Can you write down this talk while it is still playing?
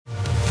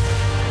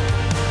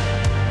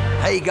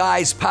Hey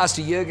guys,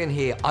 Pastor Jürgen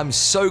here. I'm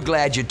so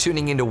glad you're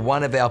tuning into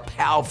one of our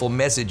powerful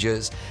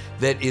messages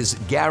that is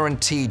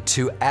guaranteed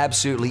to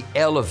absolutely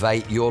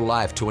elevate your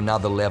life to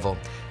another level.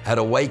 At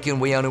Awaken,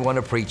 we only want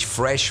to preach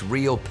fresh,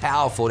 real,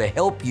 powerful to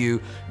help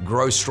you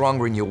grow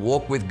stronger in your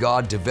walk with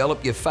God,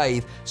 develop your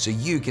faith so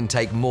you can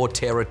take more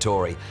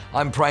territory.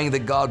 I'm praying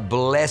that God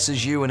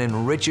blesses you and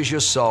enriches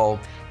your soul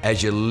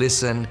as you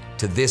listen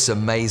to this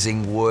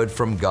amazing word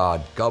from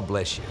God. God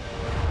bless you.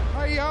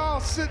 Hey,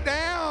 y'all, sit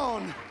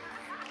down.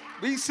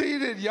 Be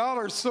seated. Y'all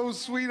are so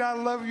sweet. I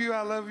love you.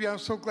 I love you. I'm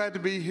so glad to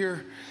be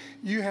here.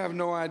 You have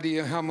no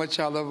idea how much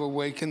I love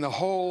Awaken, the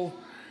whole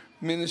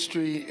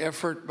ministry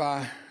effort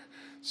by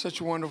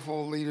such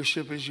wonderful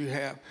leadership as you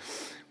have.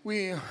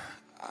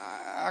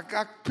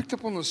 I picked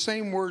up on the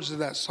same words of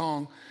that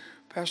song,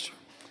 Pastor.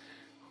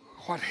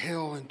 What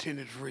hell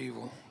intended for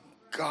evil,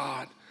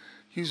 God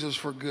uses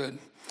for good.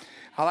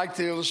 I like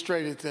to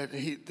illustrate it that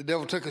the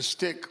devil took a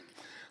stick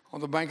on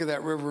the bank of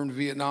that river in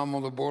Vietnam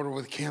on the border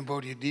with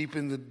Cambodia, deep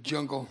in the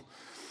jungle,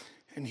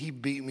 and he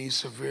beat me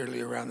severely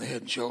around the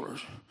head and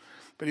shoulders.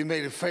 But he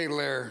made a fatal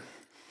error.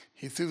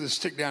 He threw the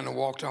stick down and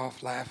walked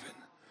off laughing.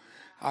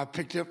 I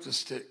picked up the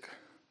stick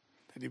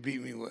that he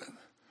beat me with,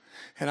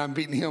 and I'm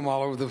beating him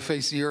all over the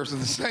face of the earth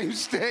with the same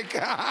stick.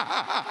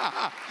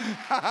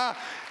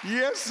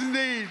 Yes,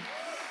 indeed.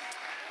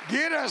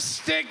 Get a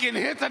stick and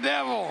hit the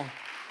devil.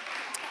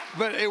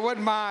 But it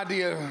wasn't my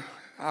idea.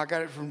 I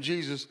got it from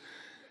Jesus.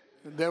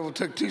 The devil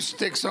took 2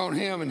 sticks on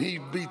him, and he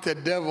beat the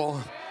devil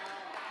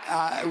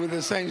with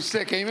the same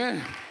stick.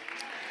 Amen.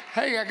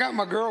 Hey, I got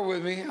my girl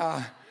with me.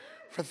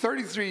 For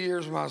 33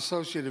 years, my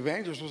associate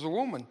evangelist was a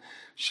woman.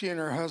 She and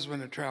her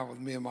husband had traveled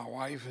with me and my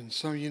wife. And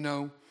some of you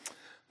know,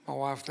 my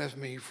wife left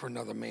me for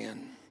another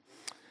man.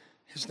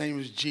 His name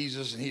was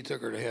Jesus, and he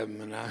took her to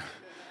heaven, and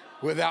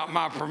without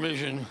my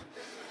permission.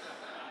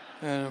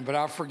 But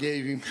I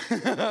forgave him.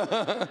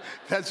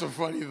 That's a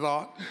funny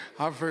thought.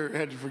 I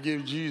had to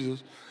forgive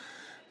Jesus.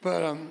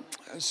 But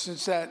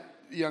since that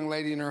young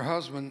lady and her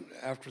husband,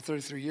 after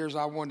 33 years,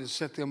 I wanted to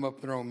set them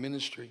up in their own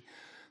ministry.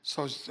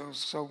 So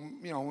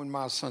you know, when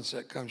my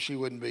sunset comes, she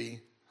wouldn't be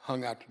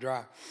hung out to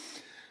dry.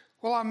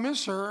 Well, I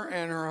miss her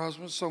and her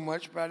husband so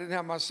much, but I didn't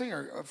have my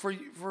singer.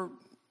 For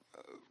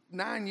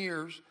 9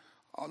 years,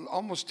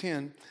 almost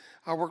 10,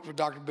 I worked with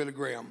Dr. Billy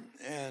Graham,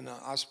 and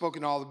I spoke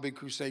in all the big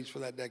crusades for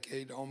that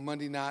decade on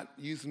Monday night,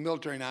 youth and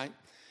military night,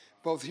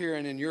 both here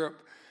and in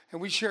Europe. And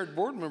we shared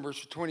board members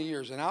for 20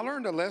 years. And I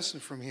learned a lesson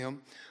from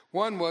him.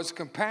 One was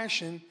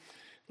compassion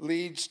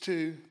leads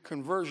to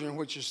conversion,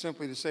 which is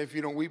simply to say, if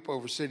you don't weep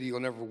over a city,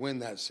 you'll never win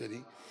that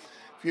city.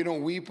 If you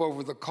don't weep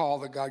over the call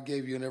that God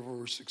gave you, you'll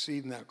never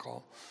succeed in that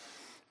call.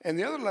 And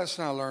the other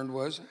lesson I learned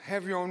was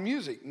have your own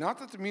music. Not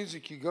that the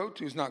music you go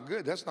to is not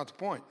good. That's not the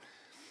point.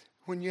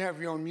 When you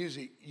have your own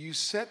music, you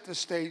set the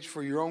stage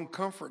for your own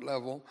comfort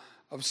level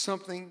of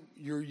something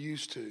you're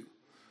used to.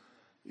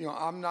 You know,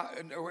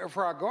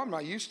 where I go, I'm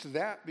not used to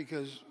that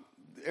because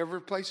every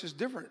place is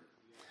different.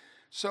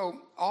 So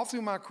all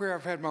through my career,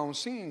 I've had my own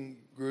singing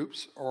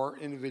groups or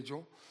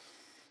individual.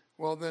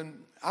 Well, then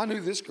I knew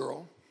this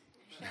girl.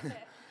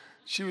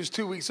 She was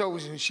 2 weeks old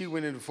when she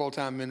went into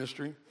full-time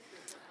ministry.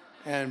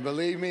 And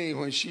believe me,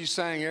 when she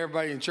sang,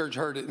 everybody in church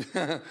heard it.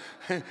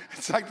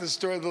 It's like the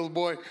story of the little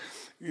boy.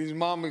 His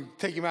mom would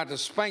take him out to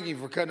spank him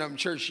for cutting up in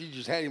church. She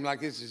just had him like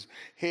this, his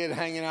head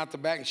hanging out the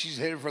back, and she's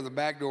headed for the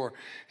back door.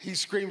 He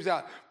screams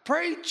out,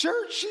 "Pray,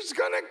 church, she's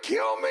going to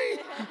kill me."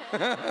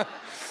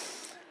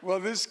 Well,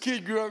 this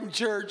kid grew up in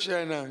church,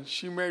 and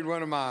she married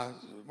one of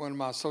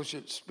my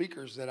associate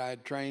speakers that I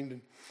had trained.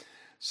 And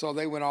so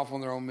they went off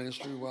on their own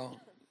ministry. Well,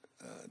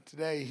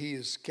 today he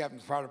is captain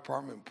of the fire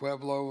department in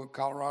Pueblo,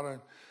 Colorado.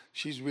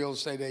 She's a real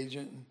estate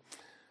agent. And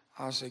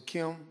I said,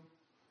 "Kim,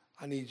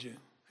 I need you.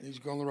 I need you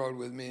to go on the road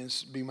with me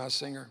and be my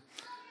singer."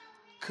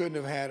 Couldn't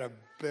have had a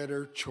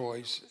better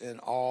choice in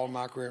all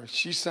my career.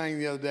 She sang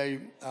the other day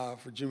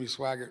for Jimmy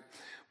Swaggart.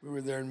 We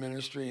were there in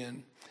ministry,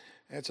 and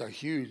it's a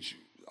huge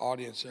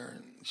audience there.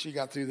 And she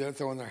got through there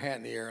throwing their hat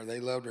in the air.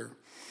 They loved her.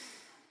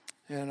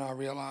 And I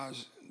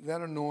realized that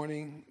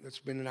anointing that's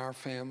been in our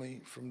family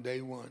from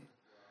day one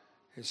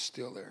is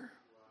still there.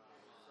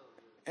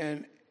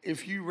 And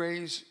if you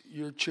raise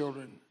your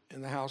children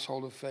in the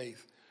household of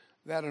faith,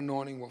 that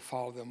anointing will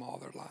follow them all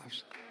their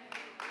lives.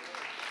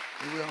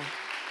 It will.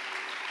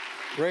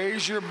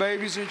 Raise your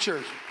babies in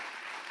church.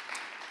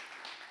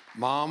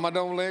 Mama,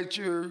 don't let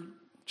your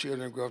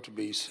children grow up to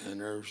be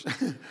sinners.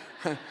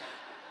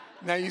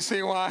 Now you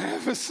see why I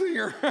have a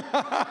singer.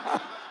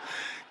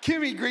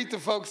 Kimmy, greet the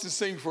folks to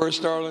sing for us,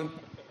 darling.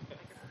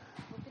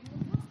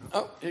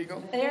 Oh, here you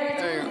go.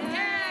 There you go.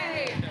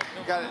 Yay!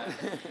 Got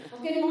it.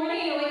 Well, good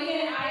morning,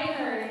 Awaken. I've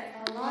heard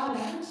a lot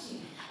about you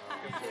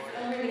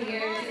over the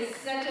years. It's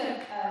such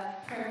a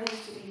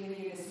privilege to be with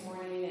you this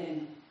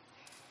morning.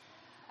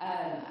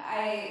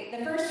 And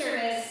the first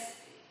service,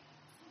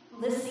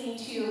 listening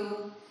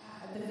to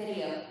the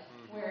video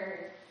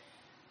where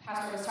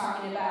Pastor was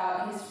talking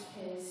about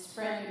his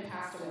friend who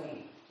passed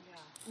away,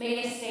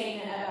 made a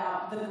statement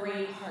about the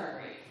great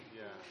heartbreak.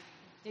 Yeah.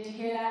 Did you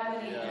hear that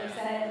when he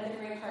said it, with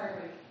the great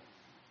heartbreak?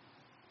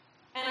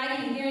 And I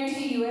can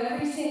guarantee you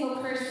every single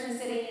person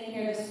sitting in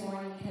here this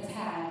morning has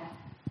had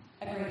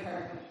a great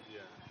hurt.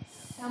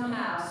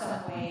 Somehow,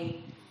 some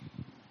way,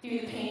 through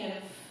the pain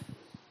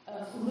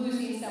of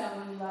losing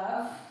someone you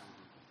love,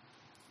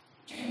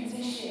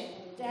 transition,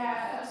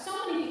 death,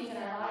 so many things in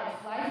our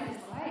life. Life is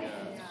life,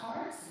 and it's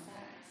hard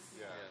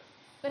sometimes.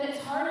 But it's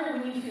harder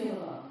when you feel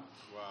alone.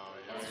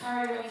 It's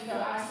harder when you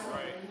feel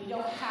isolated, when you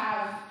don't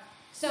have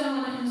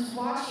someone who's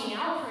watching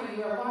out for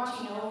you or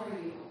watching over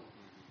you.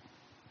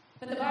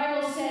 But the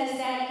Bible says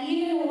that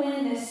even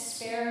when the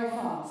sparrow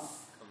falls,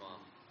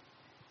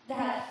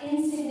 that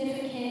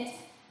insignificant,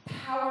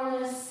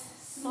 powerless,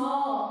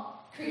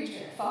 small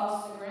creature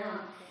falls to the ground,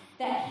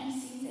 that he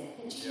sees it,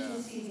 that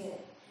Jesus sees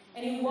it.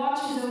 And he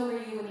watches over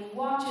you, and he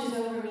watches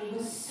over me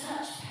with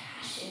such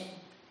passion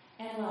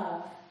and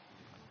love.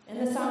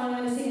 And the song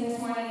I'm going to sing this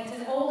morning, it's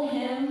an old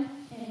hymn,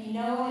 and if you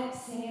know it,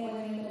 sing it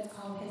with me, but it's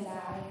called His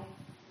Eye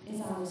is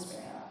on the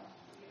Sparrow.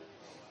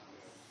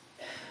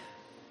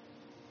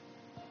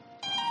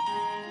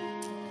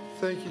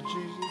 Thank you,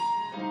 Jesus.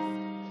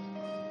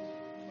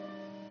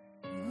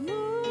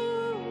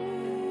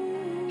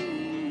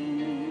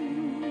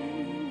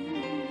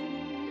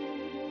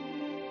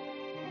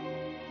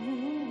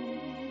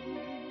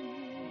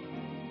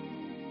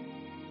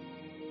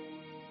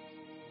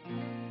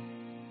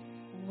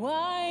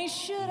 Why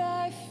should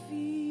I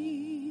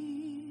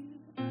feel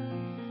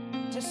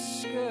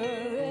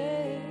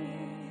discouraged?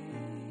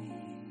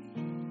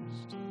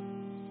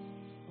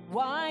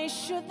 Why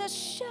should the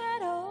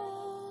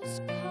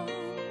shadows come?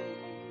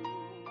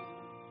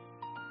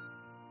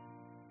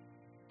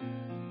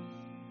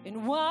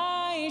 And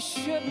why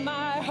should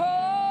my heart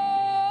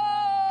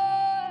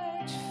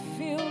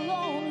feel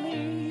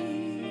lonely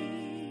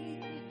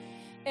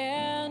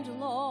and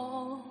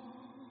long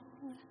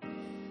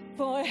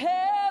for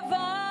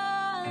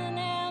heaven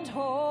and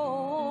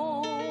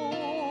home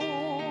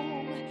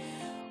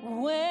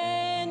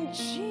when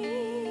Jesus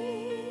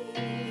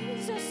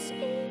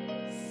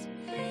is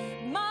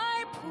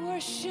my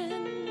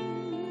portion?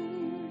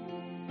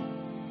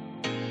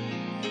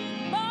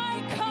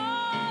 My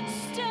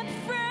constant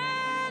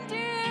friend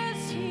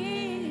is He.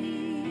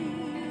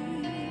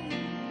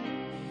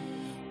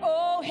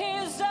 Oh,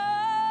 His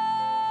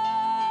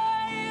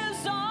eye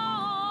is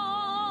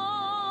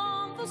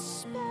on the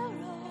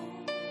sparrow,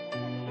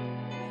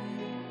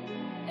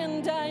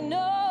 and I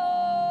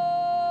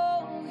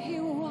know He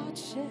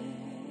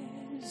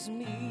watches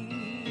me.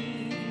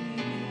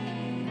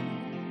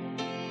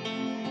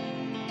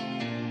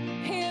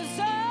 His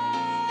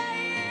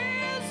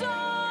eye is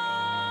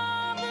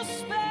on the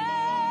sparrow.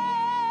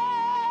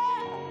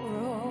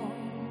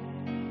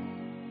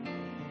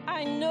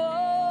 I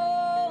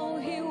know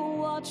He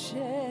watches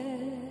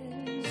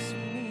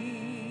me.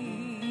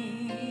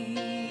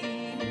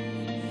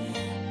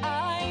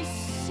 I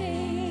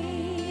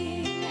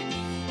sing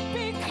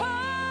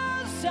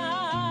because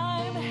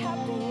I'm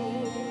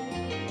happy.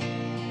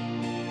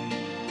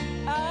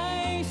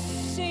 I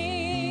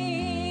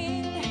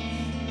sing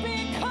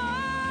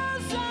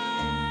because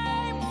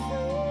I'm free.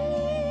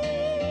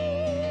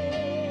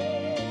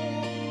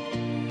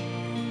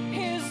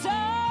 His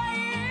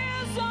eye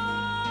is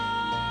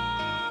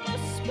on the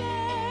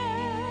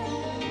sparrow,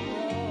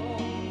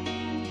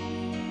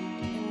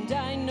 and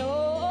I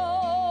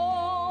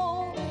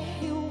know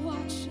He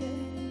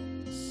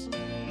watches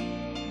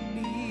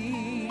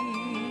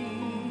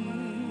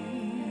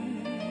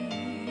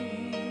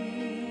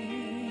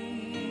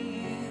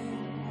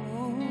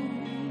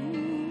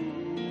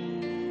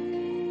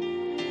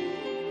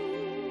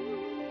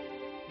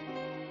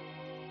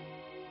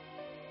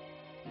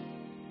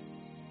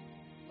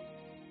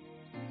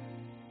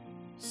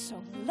So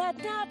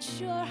let not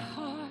your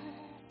heart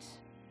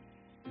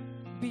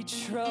be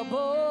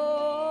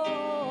troubled.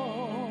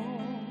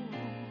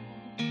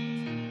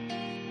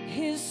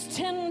 His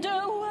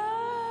tender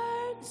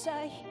words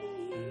I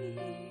hear,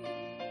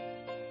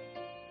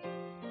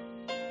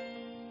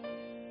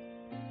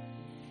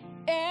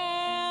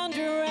 and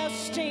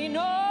resting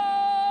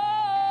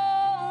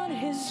on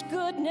His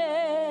goodness,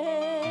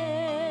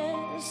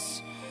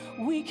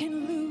 we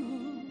can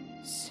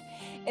lose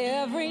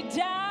every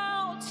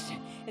doubt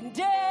and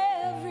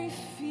every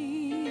fear.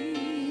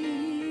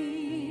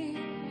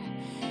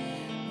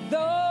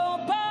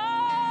 Though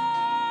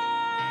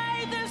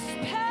by this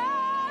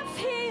path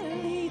He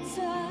leads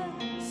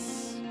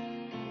us,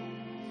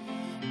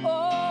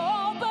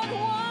 oh, but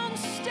one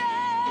step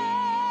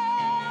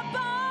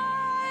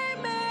I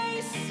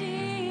may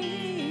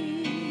see.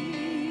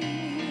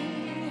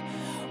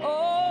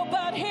 Oh,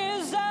 but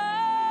His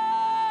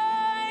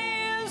eye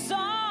is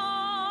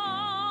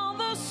on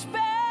the sparrow.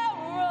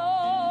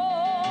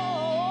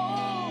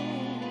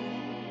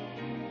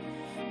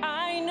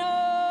 I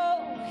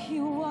know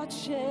He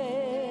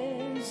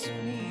watches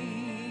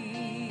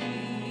me.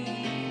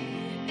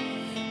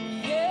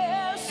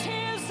 Yes,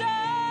 His eye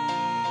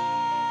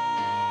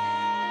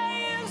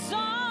is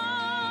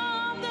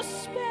on the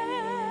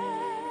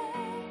sparrow.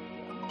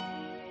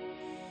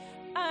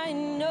 I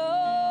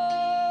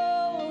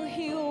know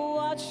He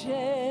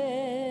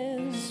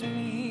watches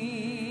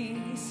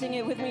Sing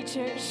it with me,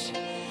 church.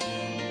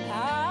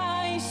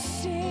 I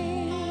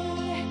sing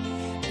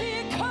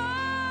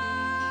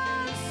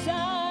because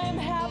I'm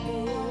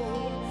happy.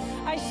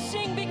 I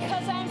sing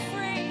because I'm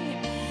free.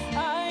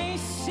 I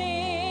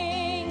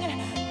sing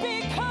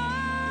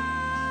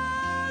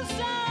because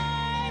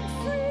I'm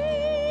free.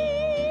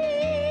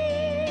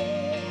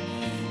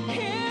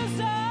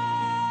 His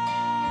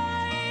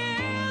eye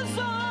is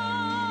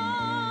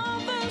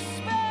on the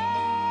sparrow,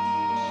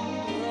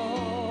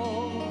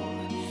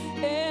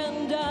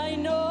 and I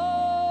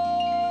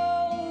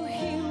know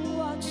He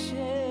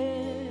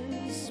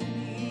watches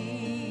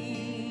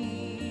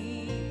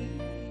me.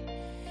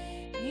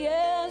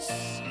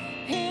 Yes,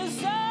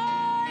 His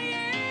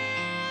eye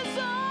is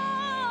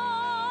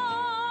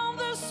on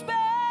the sparrow.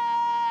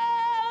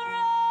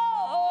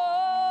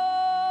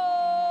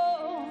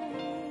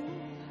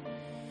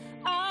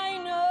 I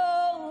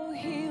know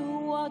He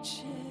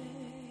watches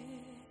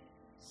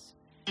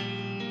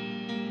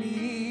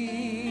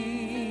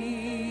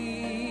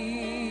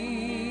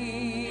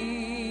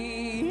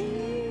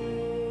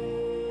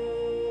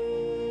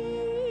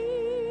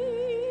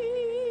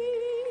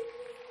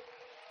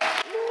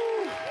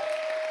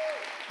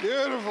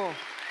Beautiful.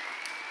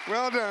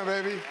 Well done,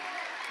 baby.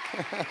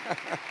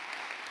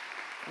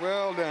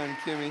 Well done,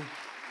 Kimmy.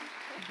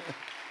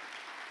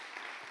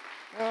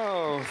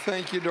 Oh,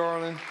 thank you,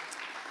 darling.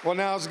 Well,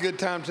 now's a good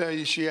time to tell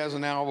you she has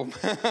an album.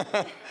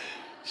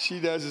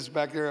 She does this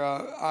back there.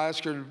 I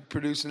asked her to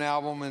produce an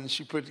album, and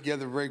she put it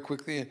together very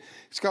quickly. And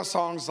it's got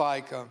songs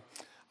like I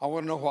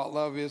Want to Know What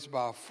Love Is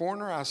by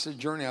Foreigner. I said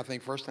Journey, I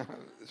think, first time.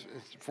 It's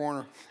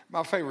Foreigner.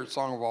 My favorite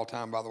song of all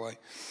time, by the way.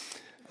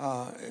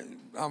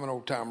 I'm an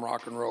old-time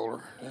rock and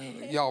roller.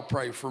 Y'all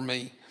pray for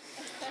me.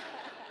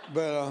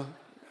 But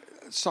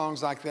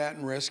songs like that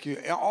and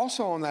Rescue.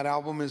 Also on that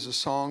album is a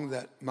song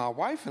that my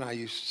wife and I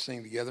used to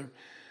sing together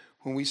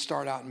when we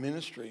start out in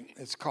ministry.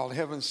 It's called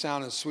Heaven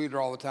Sounded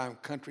Sweeter All the Time,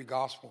 Country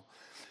Gospel.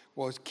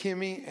 Well, it's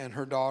Kimmy and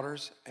her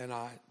daughters, and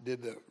I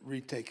did the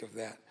retake of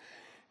that.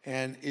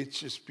 And it's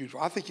just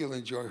beautiful. I think you'll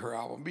enjoy her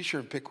album. Be sure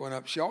and pick one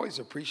up. She always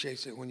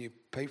appreciates it when you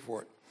pay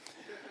for it.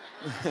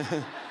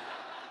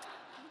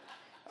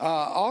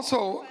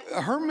 Also,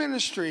 her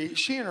ministry,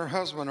 she and her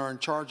husband are in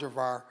charge of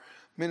our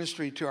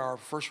ministry to our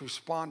first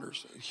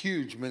responders, a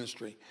huge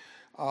ministry.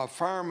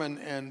 Firemen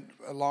and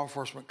law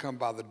enforcement come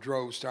by the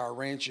droves to our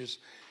ranches,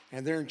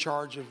 and they're in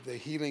charge of the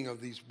healing of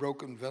these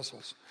broken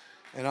vessels.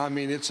 And I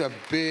mean, it's a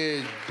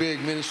big,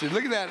 big ministry.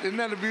 Look at that. Isn't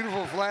that a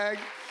beautiful flag?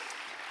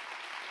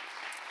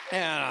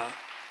 And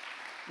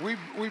we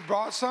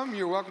brought some.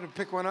 You're welcome to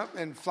pick one up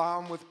and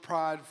fly them with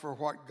pride for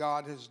what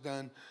God has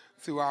done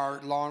through our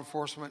law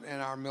enforcement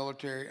and our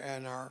military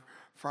and our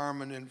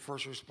firemen and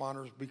first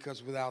responders,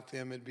 because without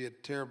them, it'd be a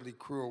terribly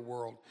cruel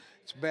world.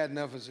 It's bad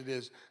enough as it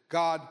is.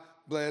 God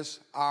bless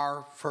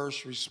our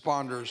first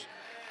responders.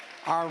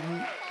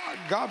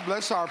 God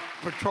bless our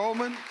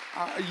patrolmen.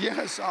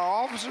 Yes,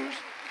 our officers,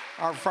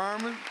 our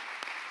firemen.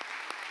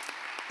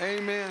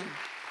 Amen.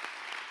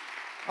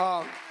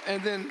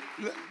 And then,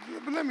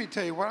 let me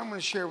tell you what I'm going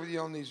to share with you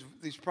on these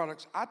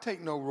products. I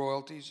take no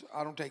royalties.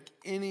 I don't take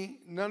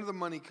none of the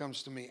money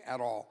comes to me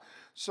at all.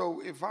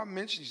 So if I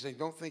mention these things,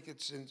 don't think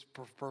it's in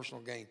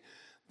personal gain.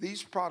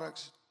 These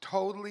products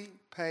totally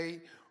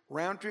pay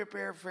round-trip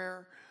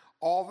airfare,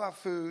 all the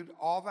food,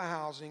 all the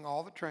housing,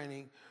 all the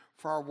training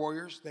for our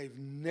warriors. They've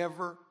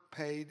never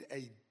paid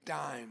a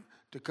dime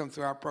to come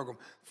through our program.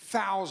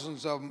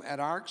 Thousands of them at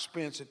our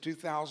expense at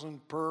 $2,000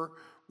 per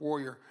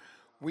warrior.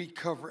 We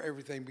cover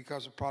everything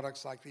because of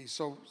products like these.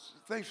 So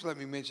thanks for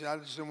letting me mention it. I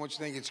just don't want you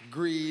to think it's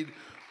greed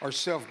or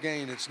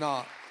self-gain. It's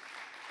not.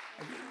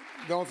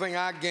 The only thing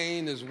I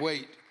gain is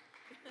weight.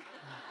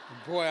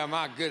 Boy, am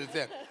I good at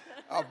that.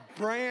 A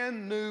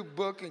brand new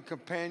book and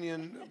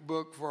companion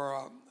book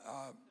for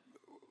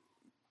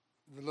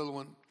the little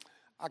one.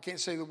 I can't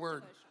say the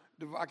word.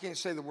 I can't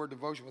say the word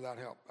devotion without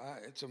help.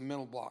 It's a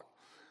mental block.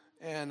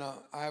 And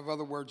I have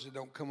other words that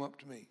don't come up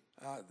to me.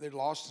 They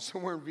lost it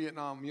somewhere in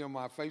Vietnam. You know,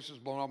 my face was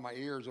blown off my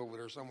ears over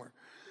there somewhere.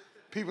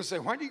 People say,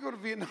 why do you go to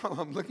Vietnam?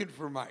 I'm looking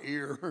for my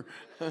ear.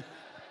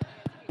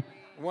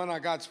 One I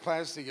got's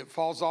plastic. It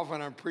falls off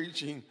when I'm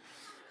preaching.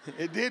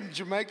 It did in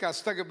Jamaica. I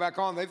stuck it back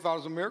on. They thought it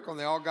was a miracle, and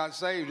they all got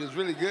saved. It was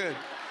really good.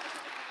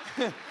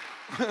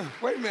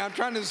 Wait a minute. I'm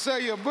trying to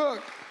sell you a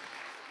book.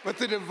 But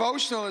the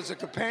devotional is a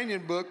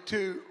companion book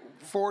to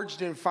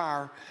Forged in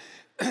Fire.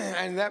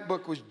 And that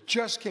book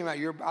just came out.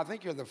 I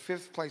think you're the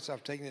fifth place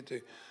I've taken it to.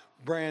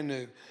 Brand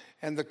new.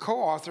 And the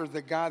co-author,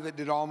 the guy that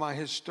did all my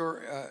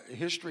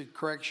history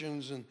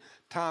corrections and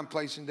time,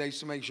 place, and dates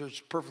to make sure it's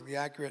perfectly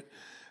accurate,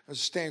 was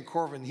Stan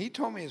Corvin. He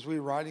told me as we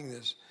were writing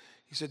this,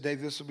 he said,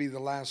 Dave, this will be the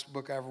last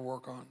book I ever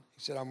work on.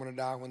 He said, I'm going to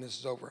die when this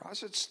is over. I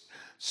said,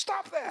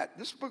 stop that.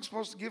 This book's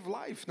supposed to give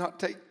life, not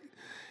take.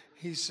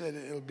 He said,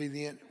 it'll be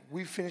the end.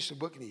 We finished the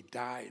book and he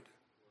died.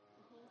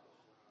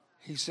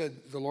 He said,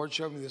 the Lord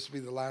showed me this would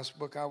be the last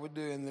book I would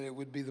do and that it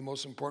would be the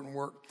most important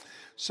work.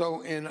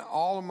 So in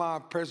all of my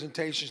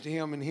presentations to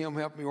him and him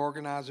helped me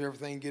organize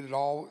everything, get it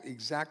all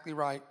exactly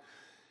right,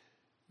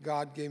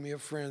 God gave me a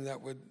friend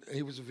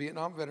he was a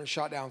Vietnam veteran,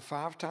 shot down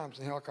 5 times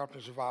in a helicopter,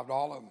 survived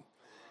all of them.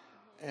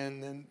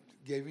 And then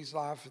gave his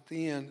life at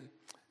the end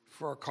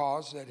for a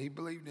cause that he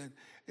believed in.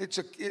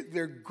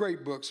 They're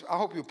great books. I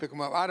hope you'll pick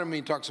them up. I don't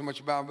mean to talk so much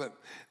about them,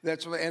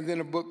 but and then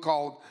a book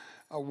called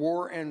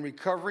War and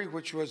Recovery,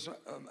 which was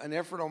an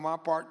effort on my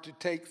part to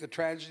take the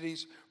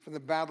tragedies from the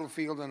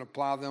battlefield and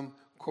apply them,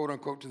 quote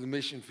unquote, to the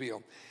mission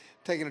field.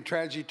 Taking a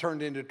tragedy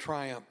turned into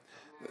triumph.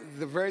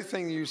 The very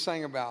thing you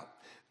sang about,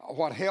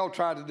 what hell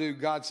tried to do,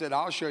 God said,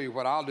 I'll show you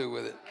what I'll do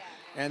with it.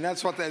 And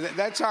that's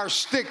that's our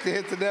stick to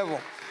hit the devil.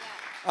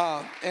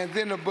 And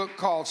then a book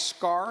called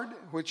Scarred,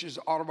 which is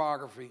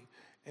autobiography,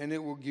 and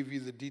it will give you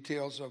the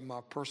details of my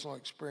personal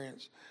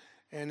experience.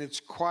 And it's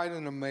quite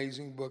an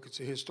amazing book. It's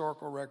a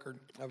historical record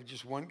of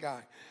just one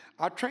guy.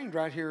 I trained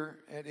right here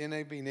at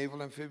NAB,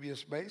 Naval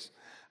Amphibious Base.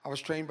 I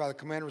was trained by the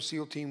commander of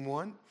SEAL Team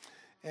 1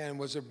 and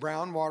was a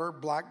brown water,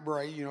 black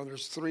beret. You know,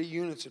 there's 3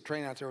 units that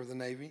train out there with the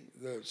Navy: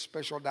 the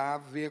special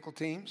dive vehicle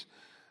teams,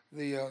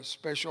 the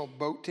special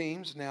boat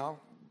teams, now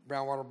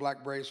brown water,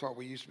 black beret is what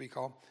we used to be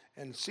called,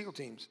 and SEAL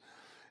teams.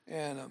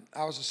 And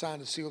I was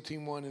assigned to SEAL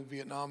Team 1 in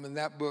Vietnam, and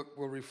that book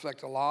will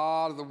reflect a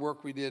lot of the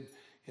work we did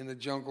in the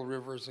jungle,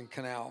 rivers, and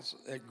canals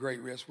at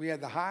great risk. We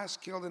had the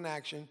highest killed in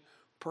action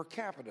per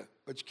capita,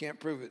 but you can't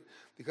prove it,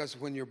 because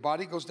when your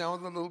body goes down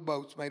with the little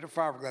boats made of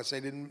fiberglass, they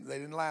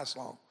didn't last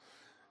long.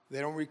 They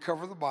don't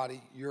recover the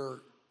body.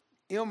 You're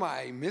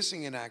MIA,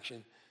 missing in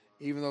action,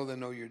 even though they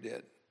know you're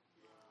dead.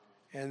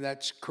 And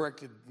that's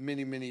corrected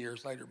many, many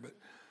years later, but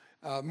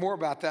more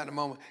about that in a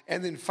moment.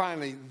 And then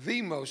finally,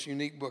 the most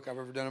unique book I've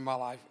ever done in my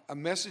life, a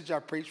message I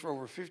preached for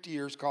over 50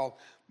 years called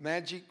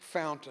Magic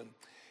Fountain.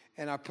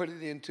 And I put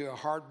it into a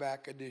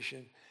hardback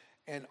edition.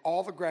 And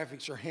all the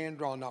graphics are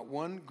hand-drawn. Not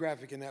one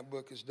graphic in that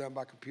book is done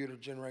by computer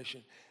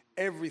generation.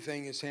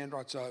 Everything is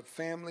hand-drawn. It's a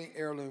family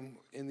heirloom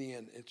in the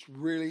end. It's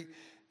really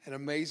an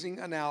amazing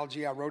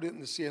analogy. I wrote it in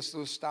the C.S.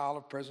 Lewis style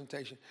of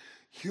presentation.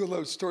 You'll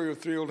love the story of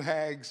 3 old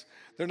hags.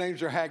 Their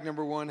names are Hag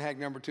number 1, Hag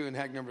number 2, and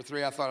Hag number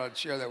 3. I thought I'd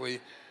share that with you.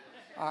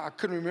 I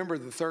couldn't remember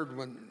the third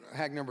one,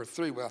 Hag number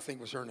 3, but I think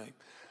was her name.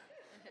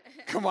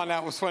 Come on,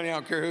 that was funny. I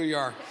don't care who you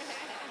are.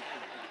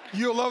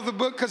 You'll love the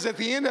book because at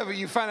the end of it,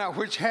 you find out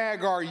which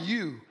hag are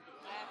you.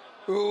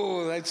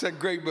 Oh, that's a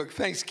great book.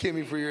 Thanks,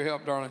 Kimmy, for your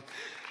help, darling.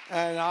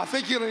 And I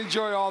think you'll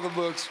enjoy all the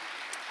books.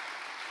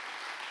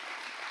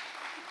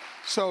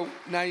 So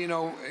now you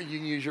know you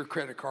can use your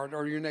credit card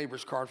or your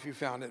neighbor's card if you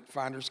found it.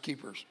 Finders,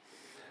 keepers.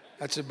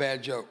 That's a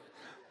bad joke.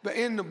 But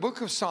in the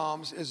book of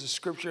Psalms is a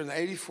scripture in the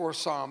 84th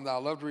Psalm that I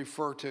love to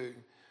refer to,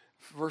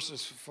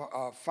 verses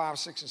 5,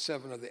 6, and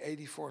 7 of the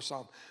 84th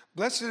Psalm.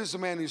 Blessed is the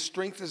man whose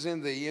strength is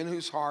in thee, in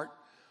whose heart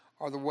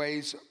are the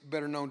ways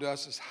better known to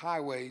us as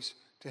highways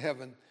to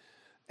heaven.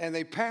 And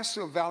they passed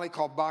through a valley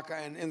called Baca.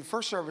 And in the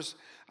first service,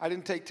 I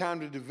didn't take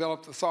time to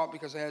develop the thought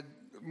because it's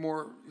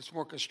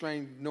more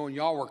constrained knowing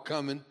y'all were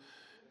coming.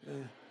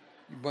 You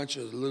bunch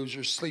of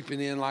losers sleeping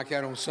in like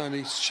that on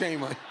Sundays.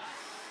 Shame on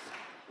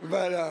you.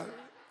 But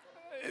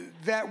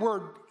that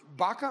word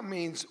Baca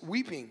means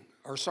weeping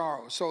or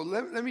sorrow. So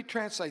let me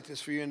translate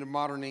this for you into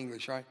modern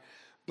English, right?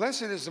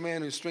 Blessed is the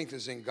man whose strength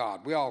is in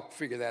God. We all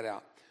figure that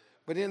out.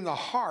 But in the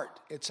heart,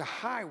 it's a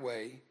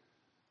highway,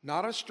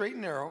 not a straight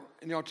and narrow.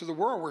 You know, to the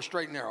world, we're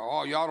straight and narrow.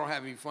 Oh, y'all don't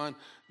have any fun.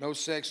 No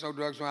sex, no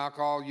drugs, no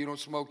alcohol. You don't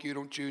smoke, you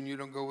don't chew, and you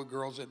don't go with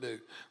girls that do.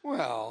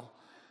 Well,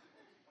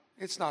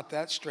 it's not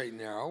that straight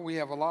and narrow. We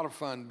have a lot of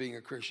fun being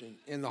a Christian.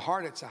 In the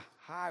heart, it's a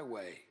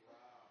highway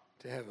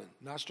to heaven,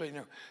 not straight and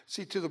narrow.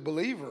 See, to the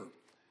believer,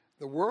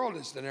 the world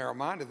is the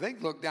narrow-minded. They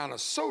look down a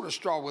soda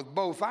straw with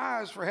both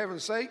eyes, for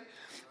heaven's sake,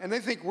 and they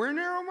think we're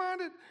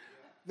narrow-minded.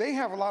 They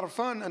have a lot of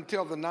fun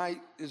until the night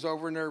is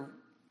over and they're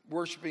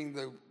worshiping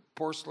the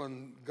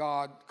porcelain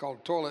god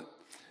called toilet,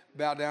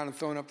 bow down and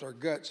throwing up their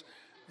guts.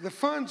 The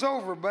fun's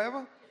over,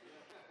 baby.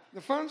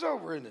 The fun's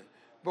over, isn't it?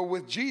 But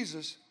with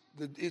Jesus,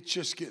 it's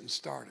just getting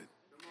started.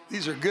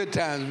 These are good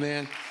times,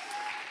 man.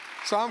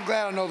 So I'm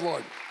glad I know the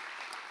Lord.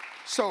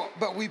 So,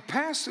 but we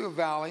passed through a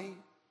valley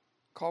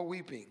called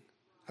weeping.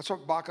 That's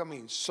what Baca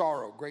means,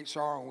 sorrow, great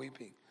sorrow and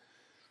weeping.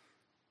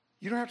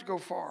 You don't have to go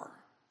far.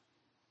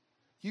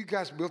 You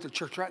guys built a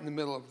church right in the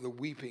middle of the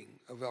weeping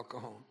of El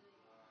Cajon,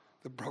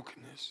 the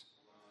brokenness.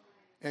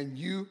 And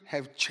you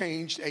have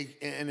changed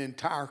an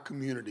entire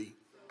community.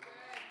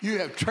 You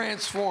have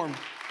transformed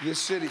this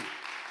city.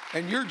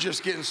 And you're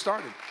just getting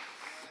started.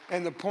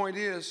 And the point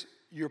is,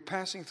 you're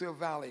passing through a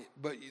valley,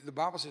 but the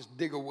Bible says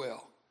dig a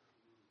well.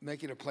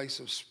 Make it a place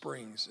of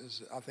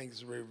springs, I think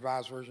is a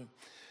revised version.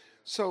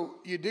 So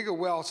you dig a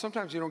well.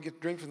 Sometimes you don't get to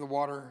drink from the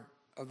water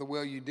of the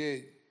well you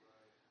dig,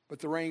 but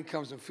the rain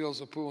comes and fills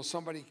the pool.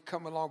 Somebody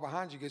coming along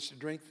behind you gets to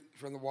drink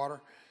from the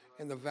water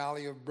in the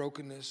valley of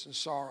brokenness and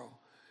sorrow.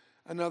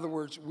 In other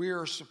words, we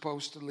are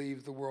supposed to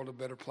leave the world a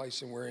better place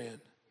than we're in.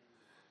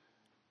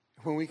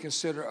 When we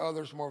consider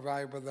others more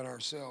valuable than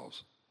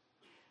ourselves.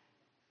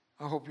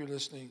 I hope you're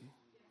listening.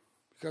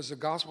 Because the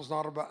gospel is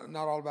not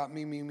all about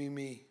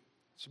me.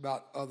 It's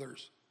about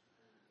others.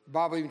 The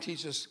Bible even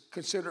teaches us,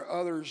 consider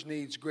others'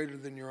 needs greater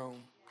than your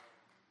own.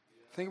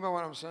 Think about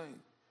what I'm saying.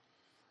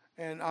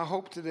 And I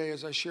hope today,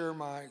 as I share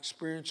my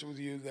experience with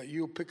you, that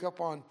you'll pick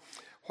up on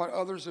what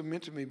others have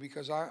meant to me,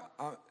 because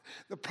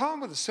the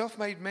problem with the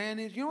self-made man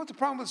is, you know what the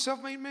problem with the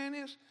self-made man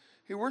is?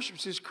 He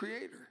worships his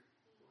creator.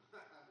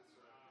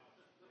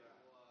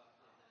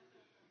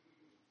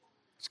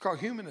 It's called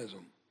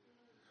humanism.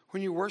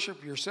 When you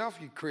worship yourself,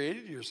 you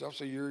created yourself,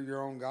 so you're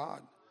your own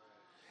God.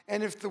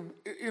 And if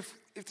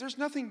there's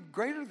nothing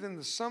greater than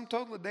the sum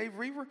total of Dave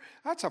Roever,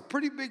 that's a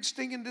pretty big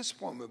stinking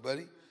disappointment,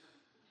 buddy.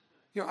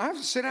 You know, I have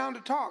to sit down to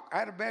talk. I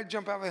had a bad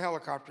jump out of a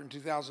helicopter in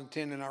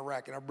 2010 in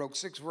Iraq, and I broke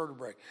 6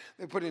 vertebrae.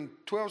 They put in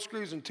 12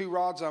 screws and 2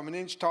 rods. I'm an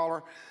inch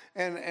taller,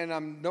 and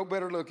I'm no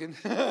better looking.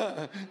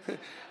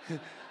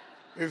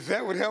 If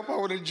that would help, I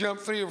would have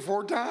jumped 3 or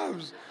 4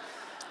 times.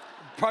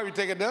 Probably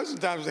take a dozen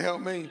times to help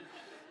me.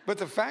 But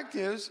the fact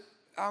is,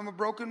 I'm a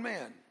broken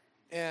man,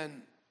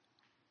 and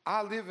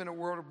I live in a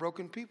world of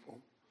broken people.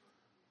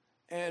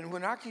 And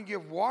when I can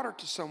give water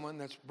to someone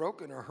that's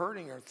broken or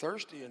hurting or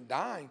thirsty and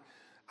dying,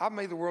 I've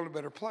made the world a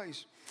better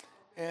place.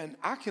 And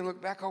I can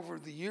look back over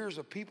the years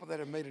of people that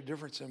have made a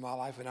difference in my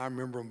life, and I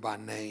remember them by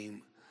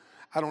name.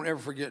 I don't ever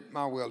forget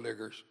my well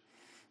diggers.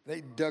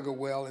 They dug a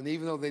well, and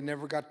even though they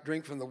never got to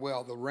drink from the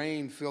well, the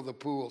rain filled the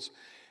pools.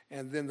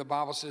 And then the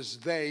Bible says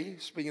they,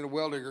 speaking of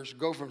well diggers,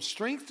 go from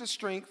strength to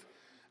strength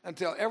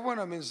until everyone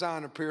of them in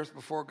Zion appeareth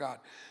before God.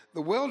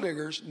 The well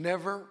diggers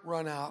never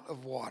run out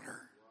of water.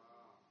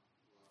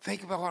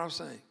 Think about what I'm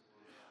saying.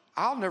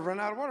 I'll never run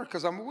out of water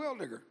because I'm a well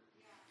digger.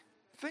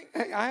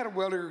 I had a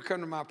well digger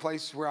come to my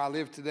place where I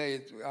live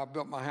today. I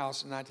built my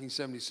house in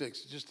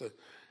 1976.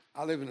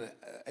 I live in an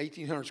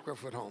 1,800 square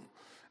foot home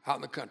out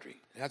in the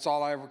country. That's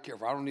all I ever care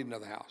for. I don't need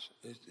another house.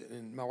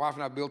 And my wife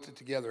and I built it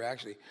together,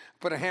 actually. I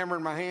put a hammer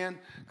in my hand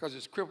because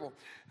it's crippled,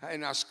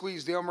 and I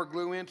squeezed the Elmer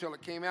glue in until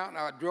it came out, and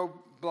I drove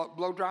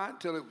blow dry it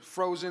until it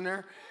froze in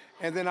there,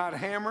 and then I'd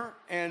hammer,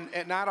 and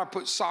at night I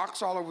put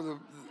socks all over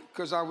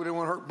because I didn't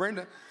want to hurt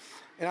Brenda,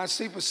 and I'd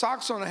sleep with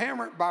socks on the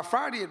hammer. By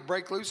Friday it'd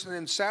break loose, and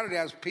then Saturday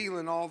I was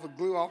peeling all the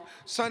glue off.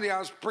 Sunday I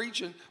was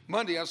preaching.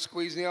 Monday I was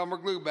squeezing the Elmer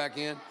glue back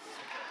in,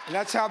 and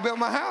that's how I built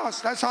my house.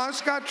 That's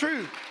honest God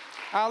truth.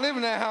 I live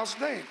in that house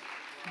today.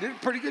 Did a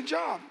pretty good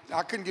job.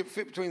 I couldn't get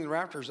fit between the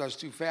rafters. I was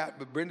too fat,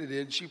 but Brenda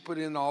did. She put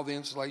in all the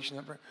insulation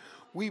up there.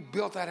 We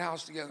built that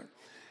house together.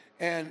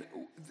 And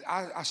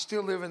I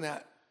still live in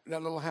that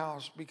little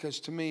house because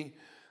to me,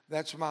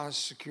 that's my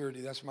security.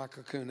 That's my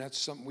cocoon. That's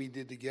something we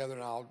did together.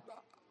 And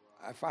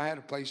if I had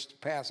a place to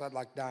pass, I'd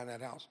like to die in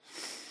that house.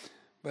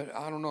 But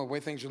I don't know. The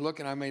way things are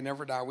looking, I may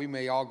never die. We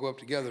may all go up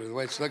together the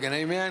way it's looking.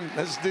 Amen?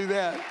 Let's do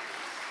that.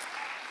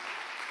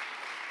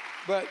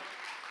 But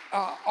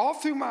all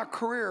through my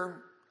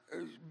career,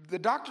 the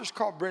doctors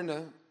called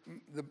Brenda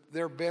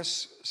their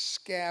best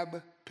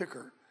scab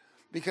picker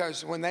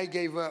because when they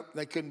gave up,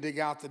 they couldn't dig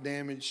out the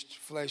damaged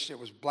flesh that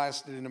was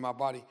blasted into my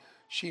body.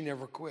 She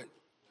never quit.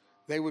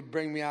 They would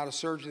bring me out of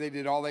surgery. They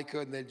did all they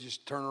could, and they'd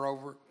just turn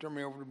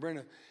me over to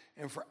Brenda.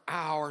 And for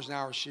hours and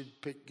hours, she'd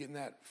pick getting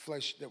that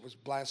flesh that was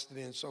blasted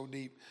in so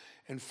deep.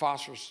 And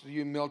phosphorus,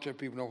 you military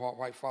people know what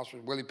white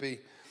phosphorus, Willie P.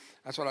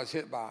 That's what I was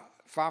hit by.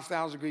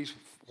 5,000 degrees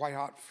white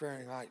hot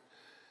Fahrenheit.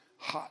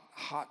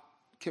 Hot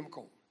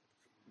chemical.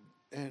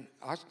 And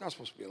I was not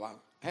supposed to be alive.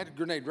 I had a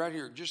grenade right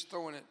here, just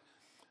throwing it,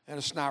 and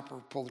a sniper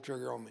pulled the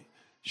trigger on me.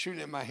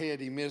 Shooting at my head,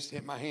 he missed,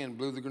 hit my hand,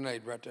 blew the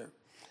grenade right there.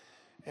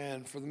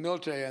 And for the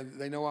military,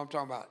 they know what I'm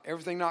talking about.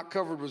 Everything not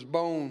covered was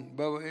bone,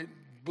 but it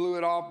blew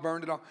it off,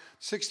 burned it off.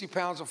 60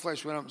 pounds of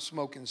flesh went up in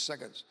smoke in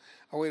seconds.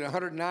 I weighed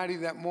 190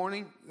 that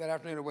morning. That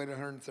afternoon, I weighed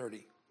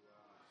 130.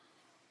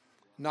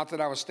 Not that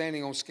I was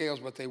standing on scales,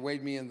 but they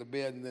weighed me in the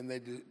bed, and then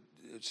they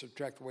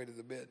subtract the weight of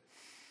the bed.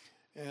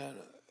 And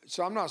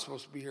so I'm not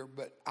supposed to be here,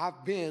 but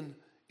I've been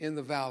in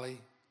the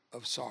valley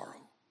of sorrow.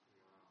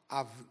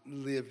 I've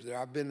lived there.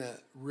 I've been a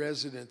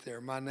resident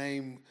there. My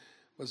name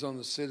was on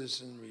the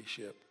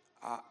citizenship.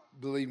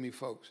 Believe me,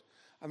 folks,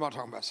 I'm not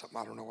talking about something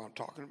I don't know what I'm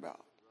talking about.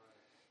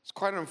 It's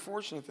quite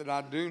unfortunate that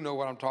I do know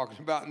what I'm talking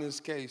about in this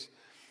case.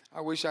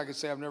 I wish I could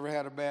say I've never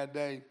had a bad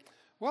day.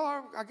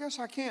 Well, I guess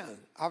I can.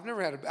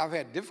 I've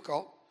had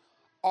difficult,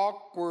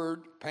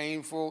 awkward,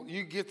 painful.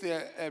 You get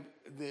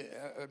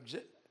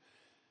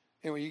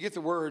Anyway, you get the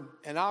word,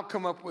 and I'll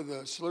come up with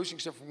a solution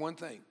except for one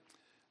thing.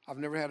 I've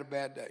never had a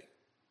bad day.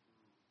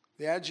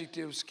 The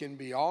adjectives can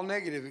be all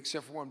negative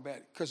except for one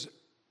bad, because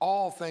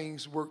all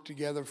things work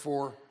together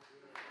for,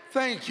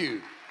 thank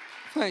you.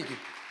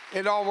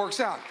 It all works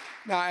out.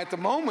 Now, at the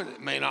moment,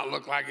 it may not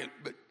look like it,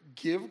 but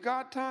give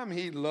God time.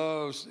 He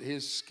loves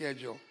his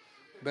schedule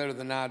better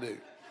than I do.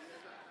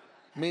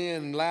 Me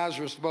and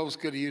Lazarus both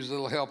could have used a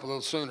little help a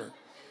little sooner.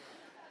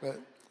 But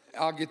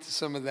I'll get to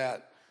some of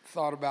that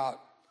thought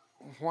about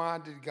why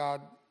did God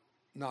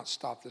not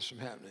stop this from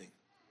happening?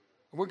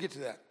 We'll get to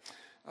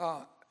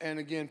that. And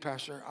again,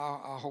 Pastor,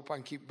 I hope I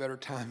can keep better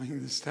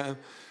timing this time.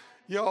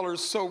 Y'all are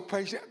so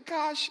patient.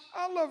 Gosh,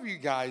 I love you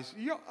guys.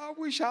 I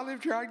wish I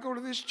lived here. I'd go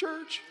to this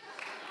church.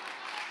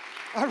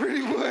 I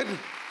really would.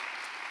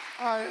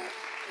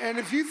 And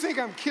if you think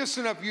I'm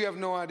kissing up, you have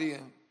no idea.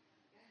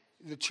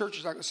 The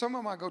churches, some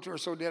of them I go to are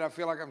so dead, I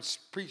feel like I'm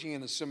preaching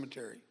in a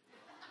cemetery.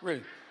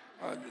 Really.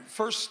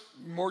 First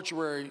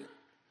mortuary,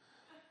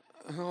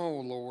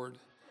 oh, Lord.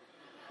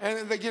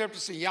 And they get up to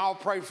sing, y'all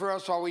pray for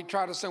us while we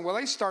try to sing. Well,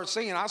 they start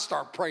singing, I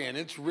start praying.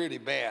 It's really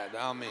bad.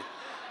 I mean,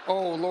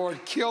 oh,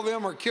 Lord, kill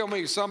them or kill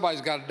me.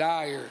 Somebody's got to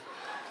die here.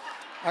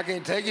 I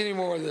can't take any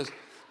more of this.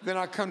 Then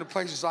I come to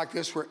places like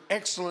this where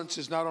excellence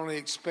is not only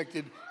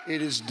expected,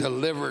 it is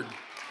delivered.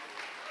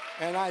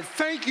 And I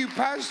thank you,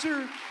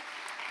 Pastor.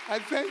 I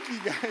thank you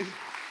guys.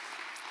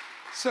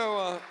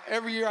 So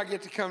every year I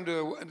get to come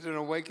to an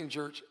Awakened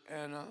church,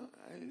 and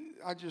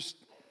I just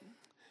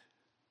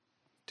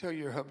tell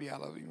your hubby I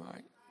love you,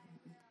 Mike.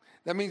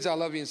 That means I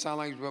love you in sign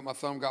language, but my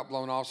thumb got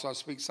blown off, so I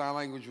speak sign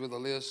language with a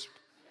lisp.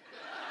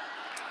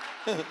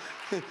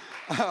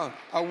 I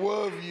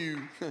love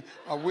you.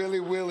 I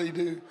really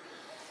do.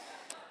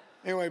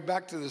 Anyway,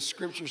 back to the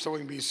scripture so we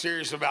can be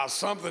serious about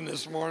something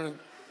this morning.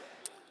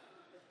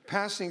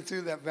 Passing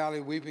through that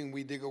valley weeping,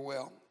 we dig a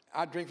well.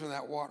 I drink from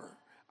that water.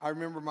 I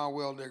remember my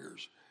well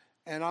diggers.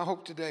 And I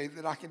hope today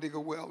that I can dig a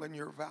well in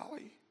your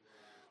valley.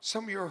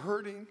 Some of you are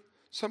hurting.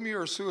 Some of you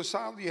are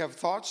suicidal. You have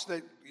thoughts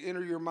that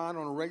enter your mind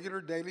on a regular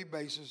daily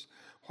basis.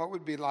 What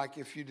would it be like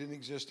if you didn't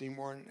exist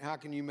anymore? And how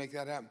can you make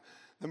that happen?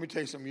 Let me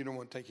tell you something. You don't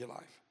want to take your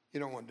life. You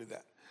don't want to do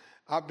that.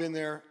 I've been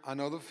there. I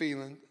know the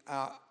feeling.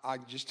 I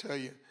just tell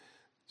you,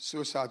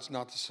 suicide's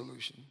not the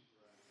solution.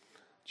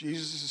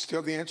 Jesus is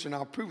still the answer, and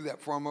I'll prove that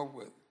before I'm over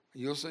with.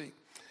 You'll see.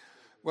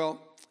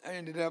 Well, I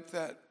ended up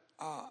that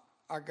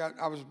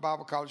I was a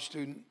Bible college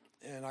student,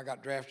 and I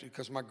got drafted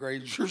because my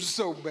grades were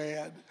so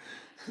bad.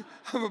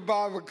 I'm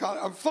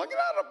flunking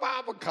out of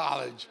Bible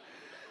college.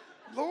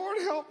 Lord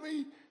help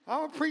me.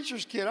 I'm a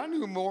preacher's kid. I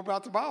knew more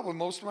about the Bible than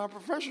most of my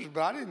professors,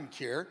 but I didn't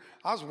care.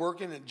 I was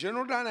working at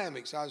General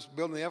Dynamics. I was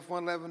building the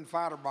F-111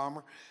 fighter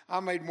bomber. I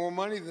made more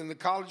money than the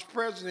college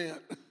president.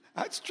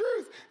 That's the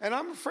truth. And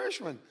I'm a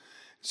freshman.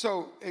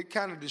 So it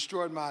kind of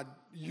destroyed my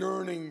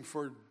yearning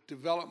for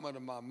development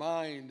of my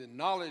mind and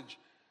knowledge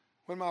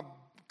when my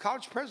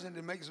college president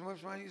didn't make as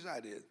much money as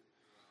I did.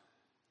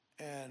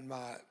 And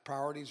my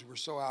priorities were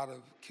so out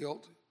of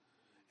kilt.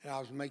 And I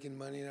was making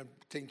money and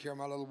taking care of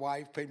my little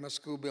wife, paid my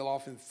school bill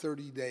off in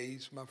 30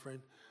 days, my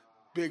friend.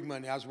 Big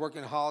money. I was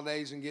working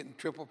holidays and getting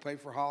triple pay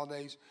for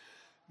holidays,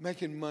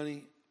 making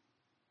money.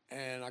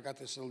 And I got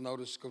this little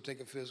notice, go take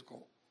a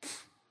physical.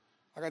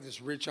 I got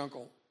this rich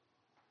uncle.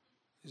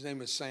 His name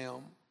is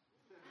Sam.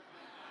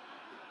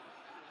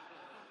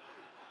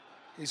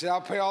 He said,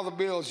 I'll pay all the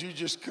bills, you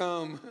just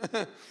come.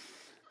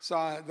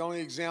 So the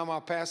only exam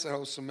I passed that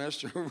whole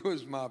semester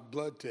was my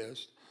blood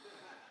test.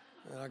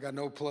 And I got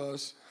no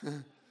plus.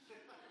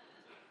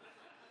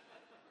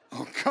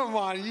 Oh, come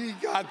on, you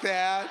got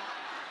that.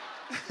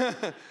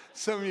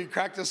 Some of you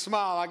cracked a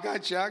smile. I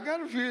got you. I got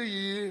to feel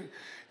you.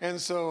 And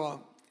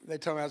so they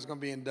told me I was going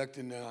to be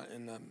inducted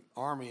in the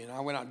Army. And I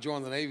went out and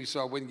joined the Navy so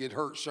I wouldn't get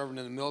hurt serving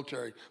in the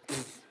military.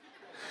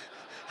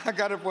 I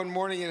got up one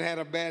morning and had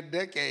a bad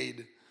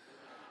decade.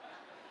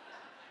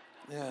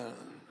 Yeah,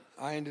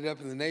 I ended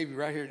up in the Navy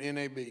right here at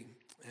NAB.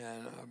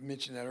 And I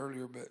mentioned that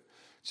earlier, but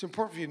it's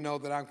important for you to know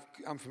that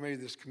I'm familiar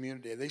with this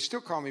community. They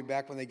still call me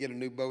back when they get a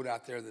new boat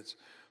out there that's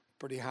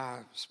pretty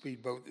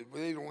high-speed boat.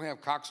 They don't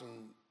have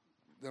coxswain,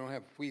 they don't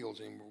have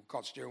wheels anymore,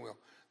 called steering wheel.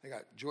 They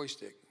got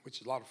joystick, which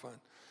is a lot of fun.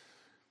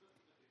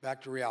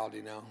 Back to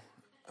reality now.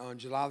 On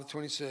July the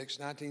 26th,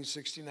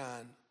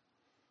 1969,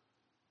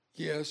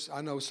 yes,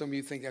 I know some of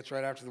you think that's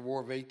right after the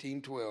War of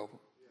 1812.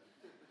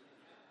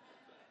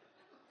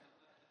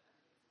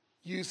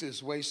 Youth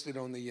is wasted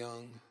on the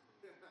young.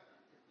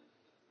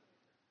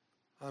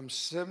 I'm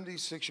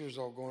 76 years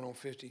old, going on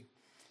 50,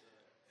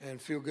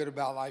 and feel good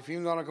about life.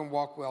 Even though I can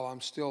walk well,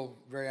 I'm still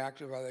very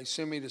active. They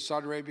send me to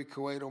Saudi Arabia,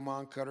 Kuwait,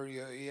 Oman, Qatar,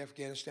 UAE,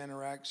 Afghanistan,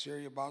 Iraq,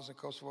 Syria, Bosnia,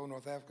 Kosovo,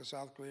 North Africa,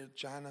 South Korea,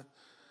 China,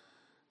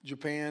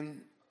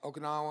 Japan,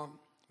 Okinawa,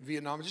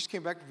 Vietnam. I just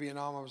came back to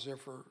Vietnam. I was there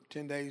for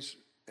 10 days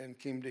and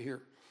came to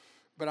here.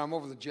 But I'm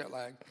over the jet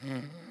lag.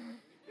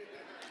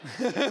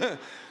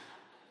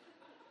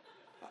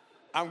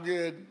 I'm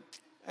good.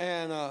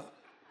 And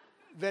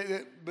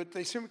but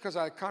they sent me because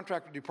I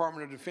contracted the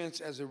Department of Defense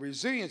as a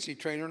resiliency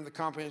trainer in the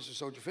Comprehensive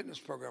Soldier Fitness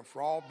Program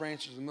for all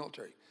branches of the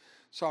military.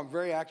 So I'm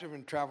very active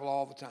and travel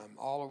all the time,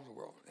 all over the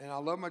world. And I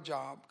love my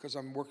job because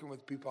I'm working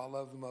with people I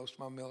love the most,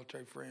 my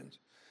military friends.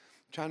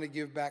 I'm trying to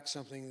give back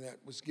something that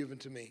was given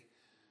to me,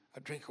 a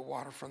drink of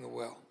water from the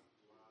well.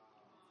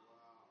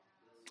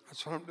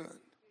 That's what I'm doing.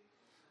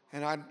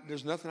 And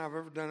there's nothing I've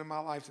ever done in my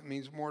life that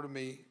means more to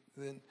me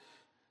than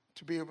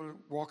to be able to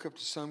walk up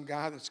to some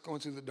guy that's going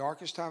through the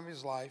darkest time of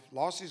his life,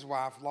 lost his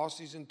wife, lost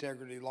his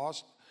integrity,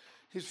 lost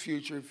his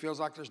future, feels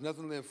like there's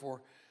nothing to live for.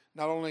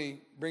 Not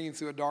only bring him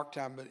through a dark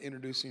time, but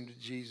introduce him to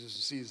Jesus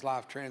and see his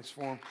life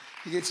transform.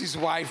 He gets his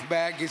wife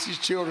back, gets his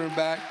children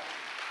back.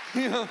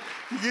 You know,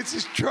 he gets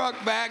his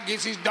truck back,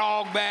 gets his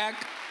dog back.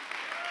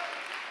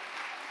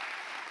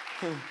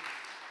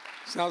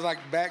 Sounds like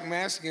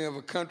backmasking of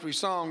a country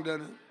song,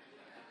 doesn't it?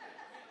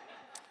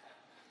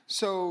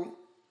 So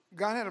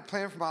God had a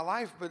plan for my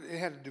life, but it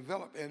had to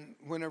develop. And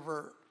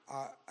whenever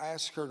I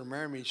asked her to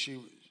marry me, she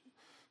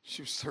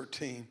was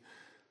 13.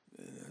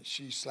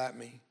 She slapped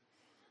me.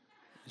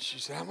 She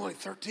said, I'm only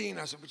 13.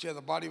 I said, but you have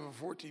the body of a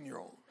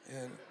 14-year-old.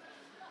 And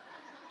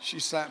she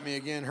slapped me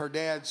again. Her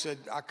dad said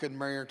I couldn't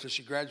marry her until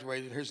she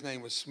graduated. His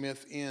name was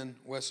Smith N.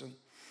 Wesson.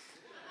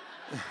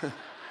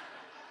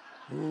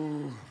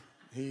 Ooh,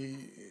 he's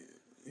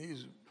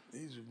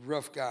a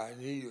rough guy.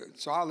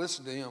 So I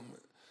listened to him.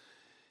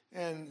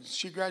 And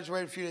she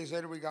graduated a few days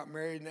later. We got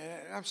married. And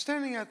I'm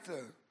standing at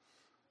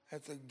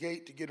the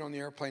gate to get on the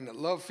airplane at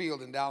Love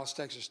Field in Dallas,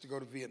 Texas, to go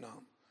to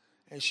Vietnam.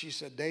 And she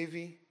said,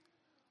 Davy,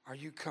 are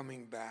you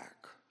coming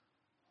back?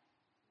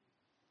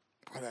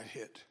 Boy, that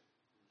hit.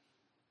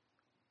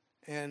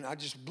 And I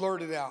just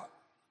blurted out,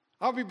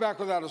 I'll be back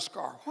without a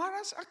scar.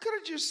 What? I could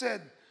have just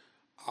said,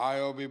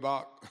 I'll be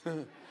back.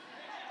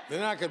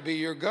 Then I could be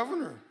your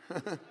governor.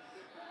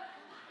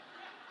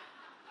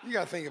 You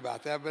got to think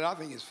about that, but I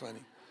think it's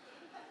funny.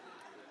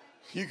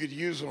 You could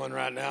use one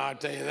right now, I'll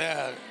tell you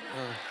that.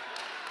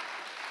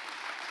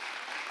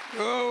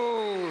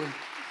 Oh.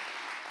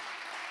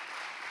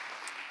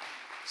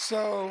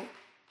 So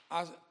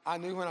I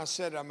knew when I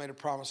said it, I made a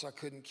promise I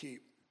couldn't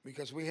keep.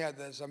 Because we had,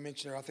 as I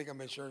mentioned, I think I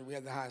mentioned earlier, we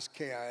had the highest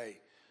KIA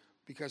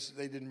because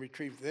they didn't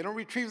retrieve. They don't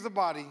retrieve the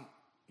body.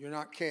 You're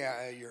not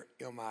KIA, you're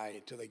MIA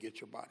until they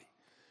get your body.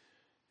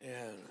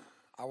 And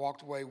I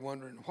walked away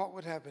wondering what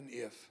would happen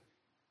if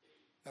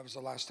that was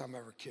the last time I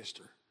ever kissed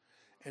her.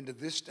 And to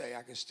this day,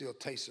 I can still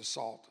taste the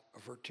salt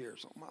of her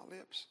tears on my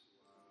lips.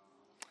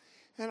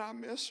 And I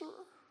miss her.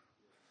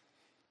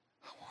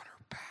 I want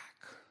her back.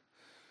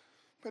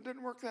 But it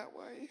didn't work that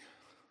way.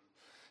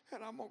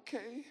 And I'm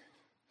okay.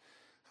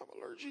 I'm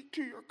allergic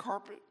to your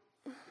carpet.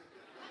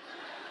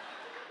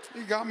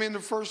 You got me in the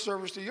first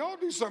service. Do y'all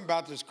do something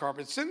about this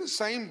carpet? It's in the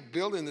same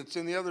building that's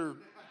in the other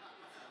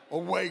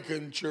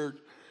Awakened church.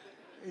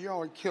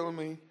 Y'all are killing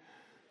me.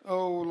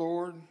 Oh,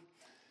 Lord.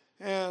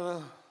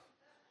 And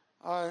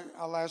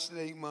I lasted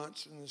 8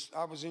 months. And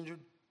I was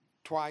injured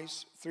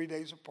twice, 3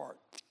 days apart.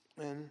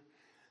 And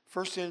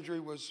first injury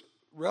was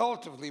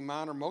relatively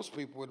minor. Most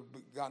people would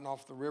have gotten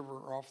off the river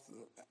or off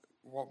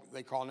what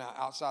they call now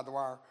outside the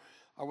wire.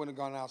 I wouldn't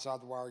have gone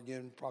outside the wire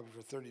again probably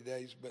for 30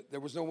 days, but there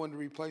was no one to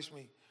replace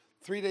me.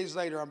 3 days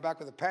later, I'm back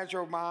with a patch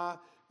over my eye,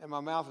 and my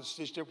mouth is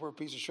stitched up where a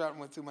piece of shrapnel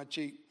went through my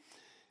cheek,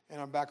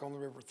 and I'm back on the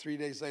river 3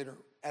 days later.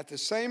 At the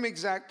same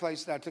exact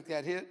place that I took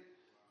that hit,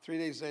 3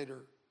 days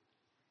later,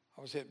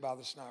 I was hit by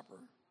the sniper,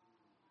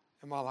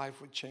 and my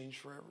life would change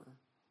forever.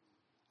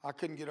 I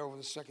couldn't get over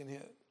the second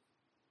hit.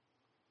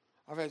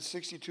 I've had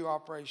 62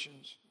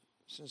 operations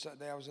since that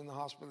day. I was in the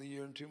hospital a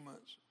year and 2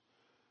 months.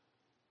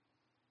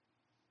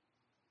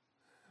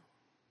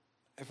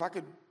 If I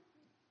could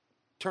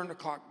turn the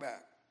clock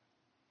back,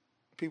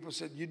 people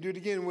said, you'd do it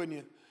again, wouldn't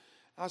you?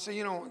 I said,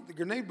 the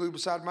grenade blew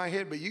beside my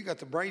head, but you got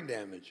the brain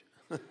damage.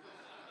 Do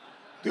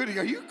it again.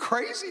 Are you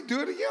crazy? Do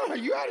it again. Are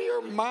you out of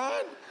your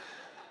mind?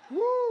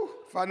 Woo.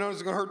 If I known it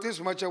was going to hurt this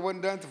much, I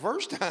wouldn't have done it the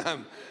first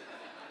time.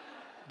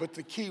 But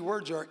the key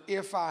words are,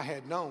 if I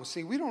had known.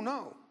 See, we don't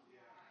know.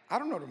 I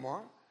don't know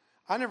tomorrow.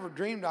 I never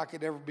dreamed I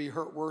could ever be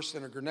hurt worse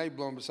than a grenade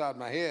blown beside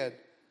my head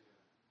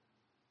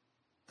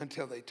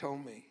until they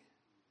told me.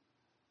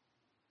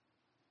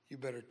 You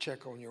better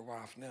check on your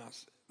wife now.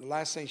 The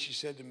last thing she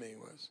said to me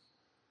was,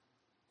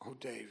 oh,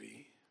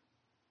 Davy,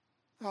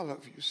 I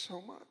love you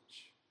so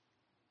much.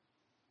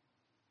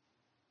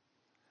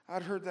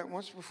 I'd heard that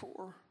once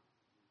before.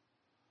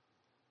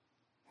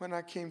 When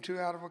I came to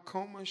out of a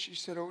coma, she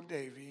said, oh,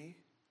 Davy,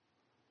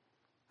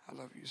 I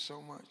love you so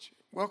much.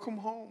 Welcome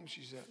home,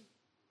 she said.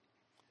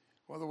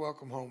 Well, the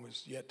welcome home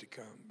is yet to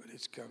come, but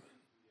it's coming.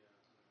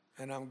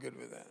 And I'm good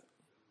with that.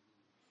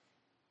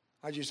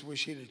 I just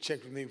wish he'd have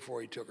checked with me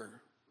before he took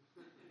her.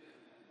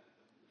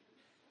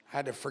 I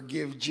had to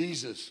forgive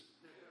Jesus.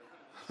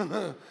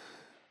 Did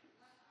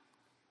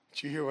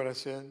you hear what I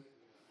said?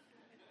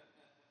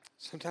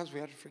 Sometimes we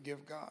have to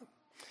forgive God.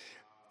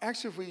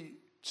 Actually, if we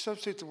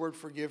substitute the word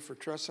forgive for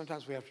trust,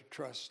 sometimes we have to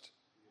trust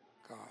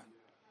God.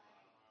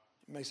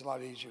 It makes it a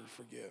lot easier to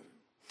forgive.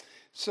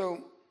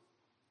 So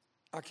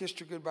I kissed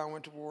her goodbye,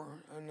 went to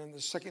war, and then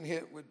the second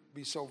hit would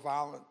be so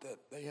violent that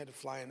they had to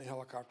fly in a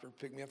helicopter to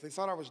pick me up. They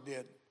thought I was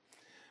dead.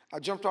 I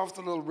jumped off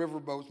the little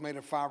river boats made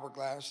of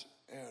fiberglass,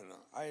 and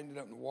I ended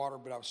up in the water,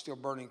 but I was still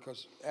burning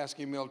because,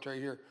 asking military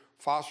here,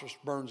 phosphorus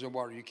burns in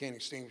water. You can't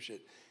extinguish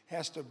it. It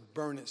has to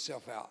burn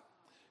itself out.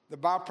 The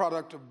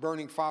byproduct of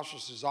burning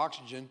phosphorus is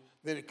oxygen.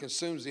 Then it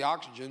consumes the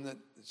oxygen.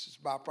 It's its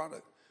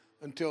byproduct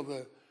until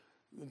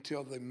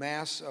the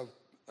mass of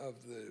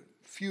the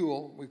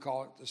fuel, we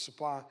call it, the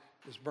supply,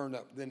 is burned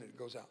up. Then it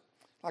goes out.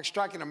 Like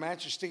striking a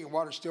match and sticking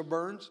water, still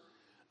burns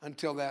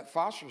until that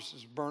phosphorus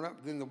is burned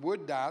up. Then the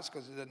wood dies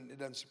because it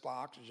doesn't supply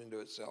oxygen to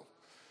itself.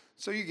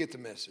 So you get the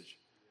message.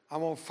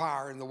 I'm on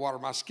fire in the water.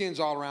 My skin's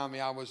all around me.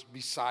 I was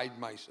beside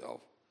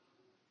myself.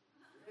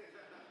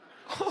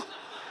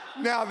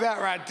 Now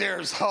that right there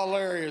is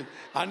hilarious.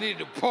 I need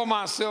to pull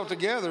myself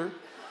together.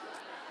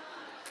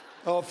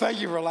 Oh, thank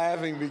you for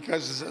laughing,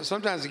 because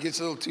sometimes it gets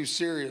a little too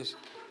serious.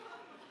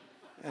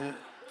 And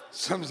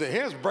some say, he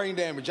has brain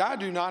damage. I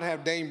do not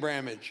have brain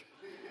damage.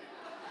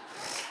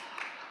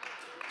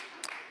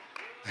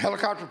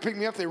 Helicopter picked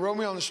me up. They rolled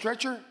me on the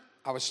stretcher.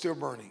 I was still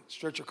burning.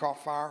 Stretcher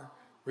caught fire,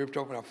 ripped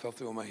open, I fell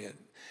through on my head.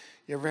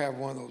 You ever have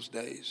one of those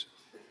days?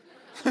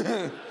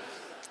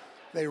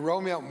 They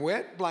rolled me up in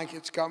wet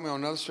blankets, got me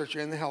on another stretcher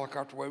in the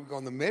helicopter. Where we go,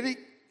 and the medic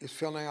is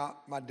filling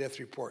out my death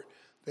report.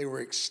 They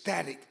were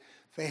ecstatic.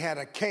 They had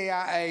a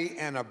KIA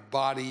and a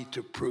body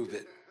to prove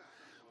it.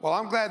 Well,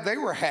 I'm glad they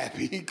were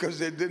happy because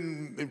it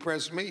didn't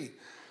impress me.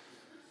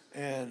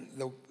 And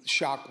the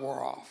shock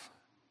wore off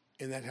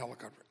in that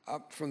helicopter.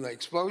 Up from the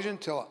explosion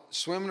till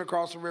swimming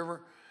across the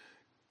river,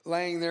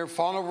 laying there,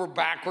 falling over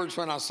backwards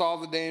when I saw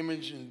the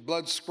damage and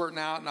blood squirting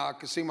out and I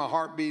could see my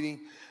heart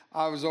beating.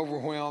 I was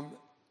overwhelmed.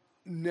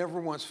 Never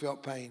once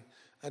felt pain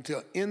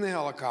until in the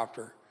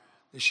helicopter,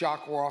 the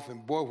shock wore off,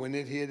 and boy, when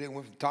it hit, it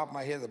went from the top of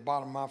my head to the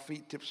bottom of my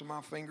feet, tips of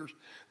my fingers.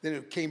 Then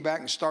it came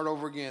back and started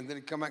over again. Then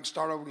it come back and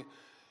start over again.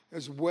 It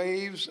was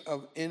waves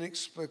of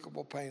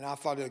inexplicable pain. I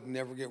thought it would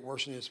never get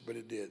worse than this, but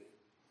it did.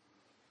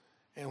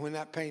 And when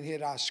that pain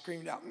hit, I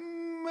screamed out,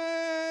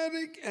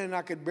 medic, and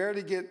I could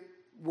barely get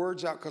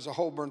words out because a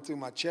hole burned through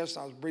my chest.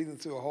 I was breathing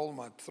through a hole in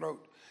my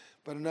throat,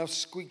 but enough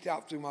squeaked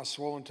out through my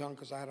swollen tongue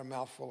because I had a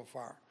mouth full of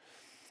fire.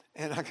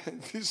 And I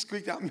just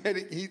squeaked out,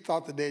 medic. He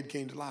thought the dead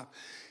came to life.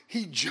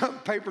 He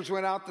jumped, papers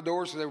went out the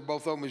door, so they were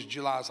both open. It was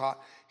July's hot.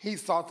 He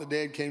thought the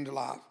dead came to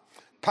life.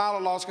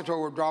 Pilot lost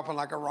control. We're dropping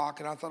like a rock,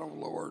 and I thought, oh,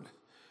 Lord,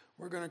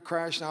 we're going to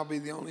crash, and I'll be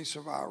the only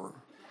survivor.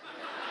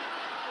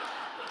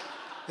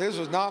 This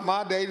was not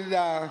my day to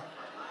die.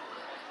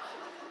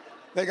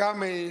 They got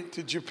me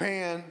to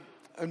Japan,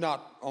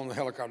 not on the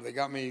helicopter. They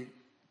got me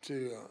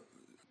to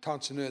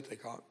Tansanut, they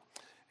call it.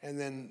 And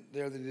then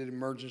there they did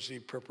emergency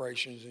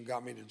preparations and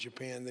got me to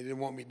Japan. They didn't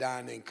want me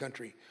dying in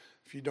country.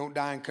 If you don't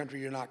die in country,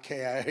 you're not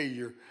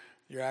KIA.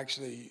 You're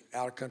actually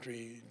out of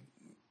country.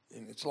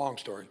 And it's a long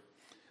story.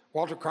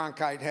 Walter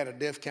Cronkite had a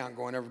death count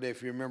going every day,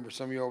 if you remember.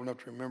 Some of you are old enough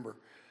to remember.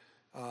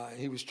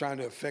 He was trying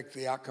to affect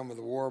the outcome of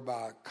the war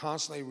by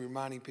constantly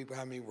reminding people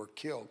how many were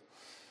killed.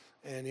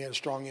 And he had a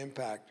strong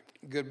impact,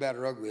 good, bad,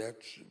 or ugly.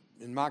 That's,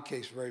 in my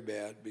case, very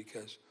bad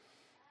because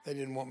they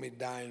didn't want me to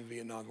die in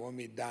Vietnam. They wanted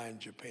me to die in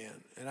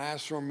Japan. And I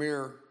asked for a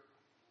mirror,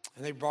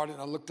 and they brought it,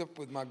 and I looked up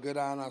with my good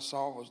eye, and I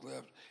saw what was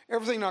left.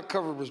 Everything not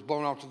covered was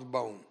blown off to the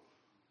bone.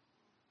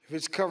 If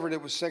it's covered,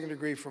 it was second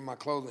degree from my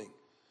clothing,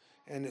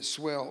 and it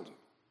swelled.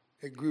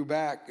 It grew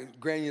back,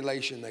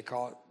 granulation, they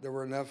call it. There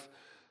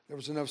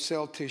was enough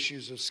cell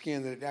tissues of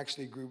skin that it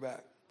actually grew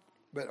back.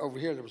 But over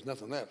here, there was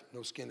nothing left,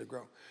 no skin to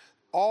grow.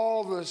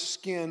 All the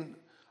skin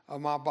of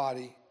my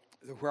body,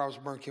 where I was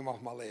burned, came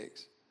off my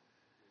legs.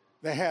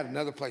 They had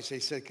another place they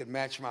said could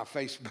match my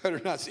face better,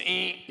 and I said,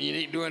 you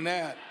ain't doing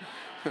that.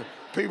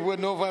 People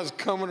wouldn't know if I was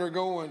coming or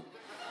going.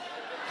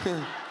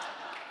 In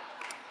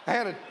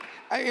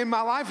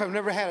my life, I've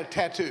never had a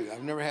tattoo.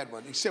 I've never had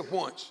one, except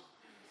once.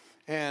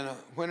 And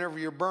whenever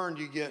you're burned,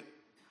 you get,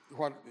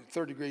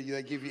 third degree,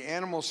 they give you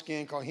animal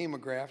skin called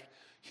hemograft,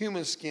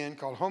 human skin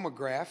called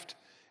homograft,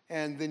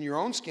 and then your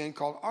own skin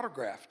called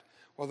autograft.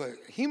 Well, the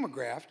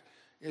hemograft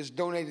is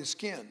donated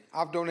skin.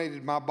 I've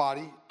donated my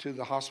body to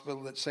the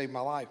hospital that saved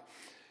my life.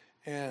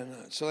 And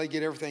so they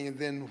get everything, and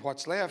then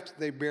what's left,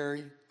 they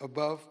bury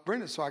above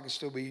Brenda so I can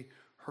still be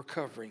her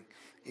covering,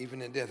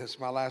 even in death. It's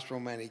my last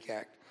romantic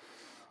act.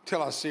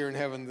 Till I see her in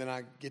heaven, then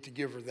I get to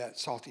give her that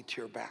salty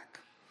tear back.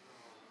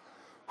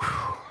 Whew.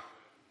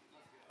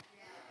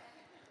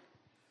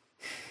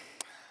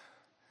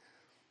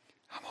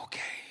 I'm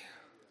okay.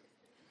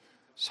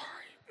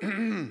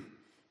 Sorry.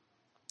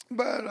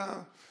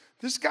 But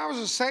this guy was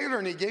a sailor,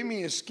 and he gave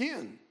me his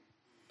skin.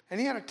 And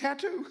he had a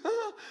tattoo.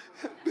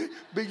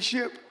 Big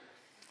ship.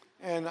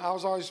 And I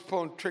was always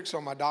pulling tricks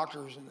on my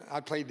doctors, and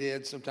I'd play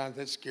dead. Sometimes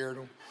that scared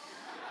them.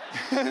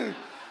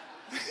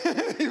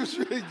 He was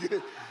really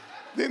good.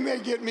 Then they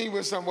get me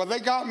with some. Well, they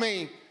got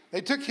me. They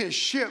took his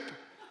ship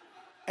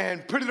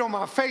and put it on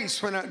my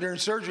face when during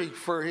surgery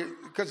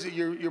because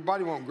your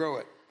body won't grow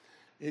it.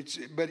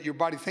 But your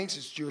body thinks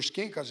it's your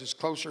skin because it's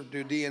closer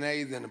to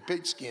DNA than a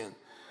pig skin.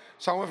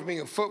 So I went from being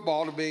a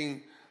football to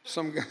being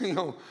some,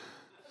 you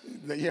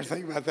have to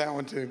think about that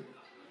one too.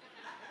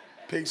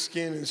 Pig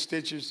skin and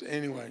stitches.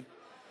 Anyway.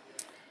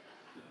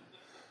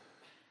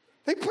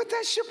 They put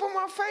that ship on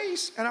my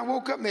face. And I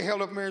woke up and they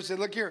held up a mirror and said,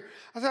 look here.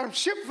 I said, I'm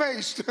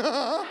ship-faced.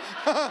 I'm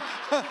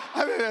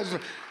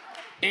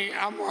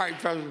all right,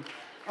 President.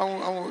 I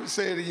won't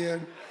say it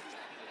again.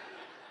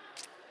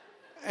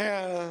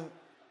 And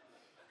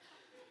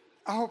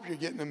I hope you're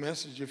getting the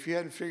message. If you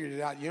hadn't figured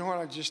it out, you know what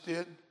I just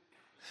did?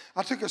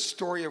 I took a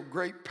story of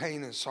great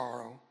pain and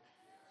sorrow,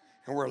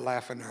 and we're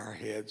laughing our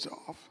heads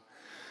off.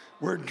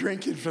 We're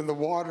drinking from the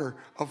water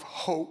of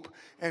hope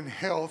and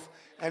health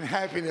and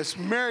happiness.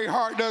 Merry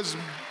heart does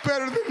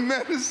better than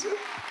medicine.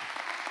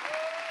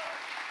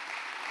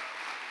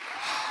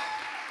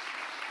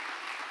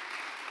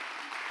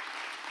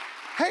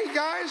 Hey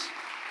guys,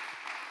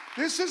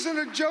 this isn't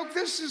a joke.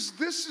 This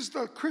is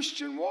the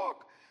Christian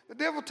walk. The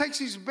devil takes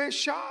his best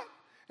shot,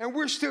 and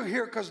we're still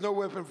here because no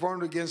weapon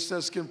formed against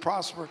us can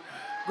prosper.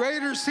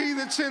 Greater is he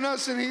that's in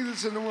us than he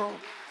that's in the world.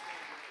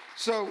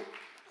 So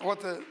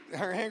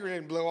her hand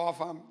grenade blew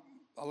off.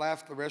 I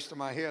laughed the rest of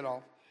my head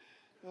off.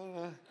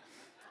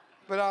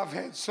 But I've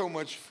had so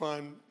much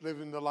fun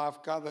living the life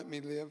God let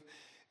me live.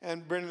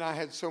 And Brenda and I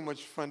had so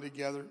much fun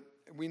together.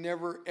 We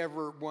never,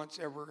 ever, once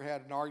ever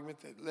had an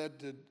argument that led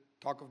to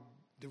talk of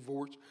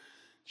divorce.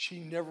 She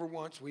never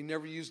once, we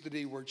never used the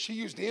D word. She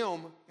used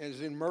M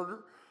as in murder,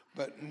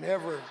 but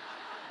never,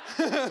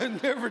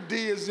 never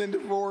D as in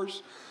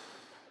divorce.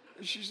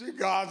 She said,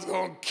 God's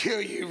going to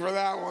kill you for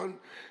that one.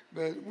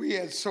 But we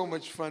had so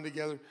much fun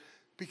together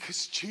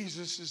because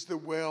Jesus is the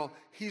well.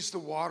 He's the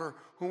water.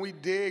 When we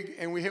dig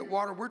and we hit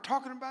water, we're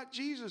talking about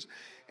Jesus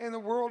and the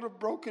world of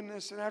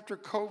brokenness. And after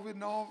COVID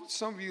and all,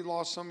 some of you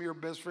lost some of your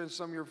best friends,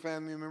 some of your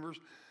family members.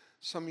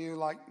 Some of you,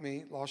 like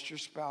me, lost your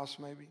spouse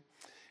maybe.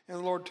 And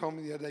the Lord told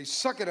me the other day,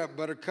 suck it up,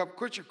 buttercup.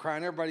 Quit your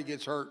crying. Everybody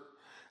gets hurt.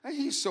 And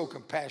He's so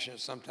compassionate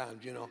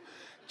sometimes, you know.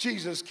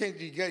 Jesus, can't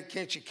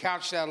you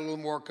couch that a little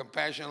more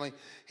compassionately?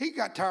 He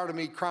got tired of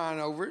me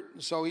crying over it,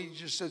 and so He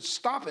just said,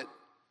 stop it.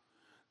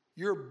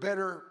 Your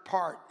better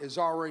part is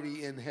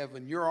already in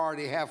heaven. You're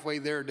already halfway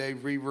there,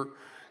 Dave Roever.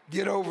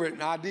 Get over it.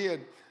 And I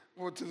did,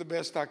 well, to the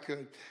best I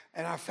could.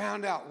 And I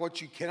found out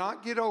what you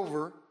cannot get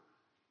over,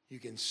 you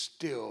can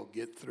still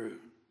get through.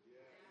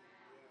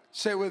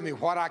 Say it with me.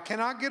 What I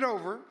cannot get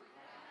over,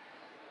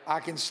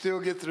 I can still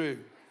get through.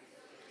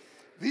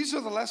 These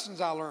are the lessons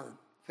I learned.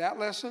 That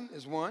lesson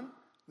is one.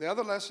 The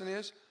other lesson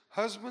is,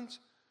 husbands,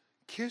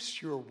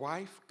 kiss your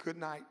wife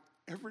goodnight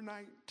every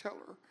night. Tell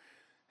her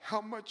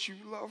how much you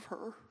love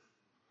her.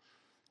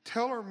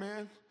 Tell her,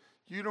 man,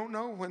 you don't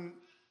know when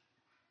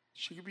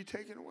she could be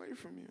taken away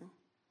from you.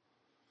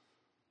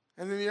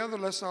 And then the other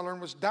lesson I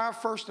learned was, die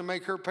first and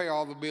make her pay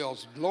all the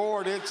bills.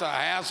 Lord, it's a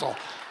hassle.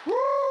 Woo!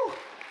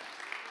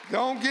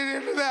 Don't get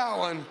into that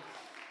one.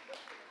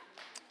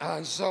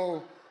 And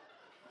so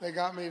they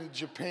got me to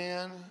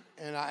Japan,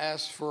 and I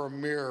asked for a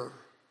mirror,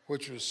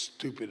 which was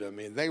stupid of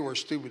me. They were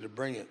stupid to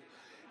bring it.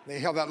 They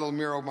held that little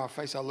mirror over my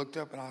face. I looked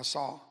up, and I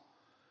saw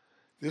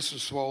this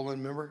was swollen,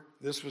 remember?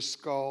 This was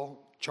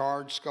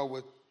charred skull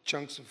with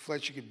chunks of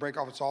flesh you could break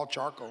off. It's all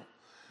charcoal.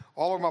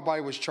 All over my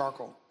body was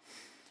charcoal.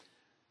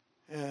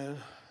 And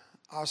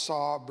I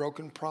saw a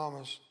broken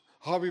promise.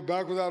 I'll be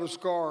back without a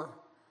scar.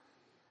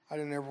 I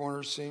didn't ever want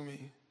her to see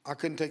me. I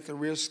couldn't take the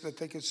risk that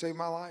they could save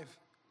my life.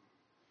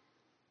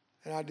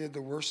 And I did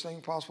the worst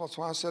thing possible. That's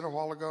why I said a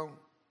while ago,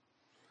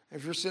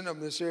 if you're sitting up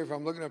in this area, if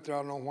I'm looking up there, I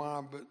don't know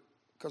why, but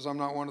because I'm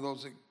not one of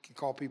those that can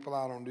call people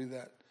out, I don't do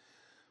that.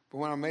 But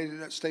when I made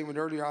that statement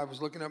earlier, I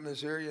was looking up in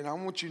this area, and I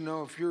want you to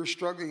know, if you're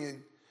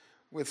struggling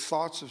with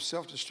thoughts of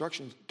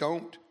self-destruction,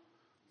 don't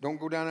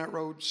go down that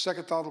road.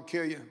 Second thought will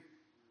kill you.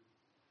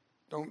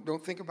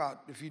 Don't think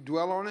about it. If you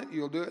dwell on it,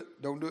 you'll do it.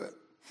 Don't do it.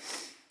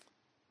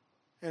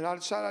 And I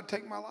decided I'd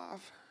take my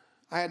life.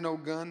 I had no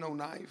gun, no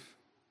knife.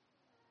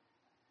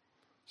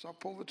 So I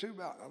pulled the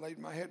tube out. I laid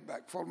my head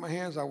back, folded my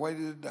hands. I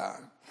waited to die.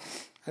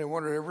 I didn't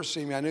want her to ever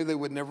see me. I knew they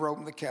would never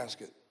open the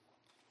casket.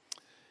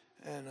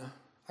 And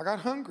I got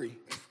hungry.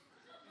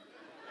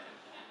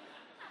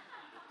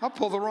 I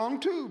pulled the wrong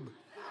tube.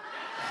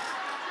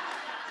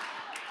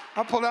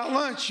 I pulled out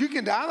lunch. You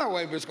can die that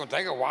way, but it's going to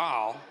take a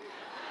while.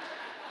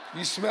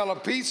 You smell a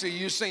pizza,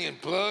 you're singing,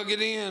 plug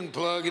it in,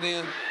 plug it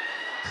in.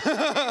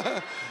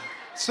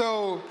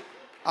 So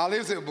I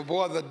lived there, but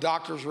boy, the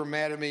doctors were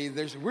mad at me.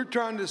 They said, we're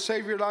trying to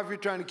save your life, you're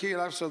trying to kill your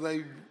life. So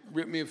they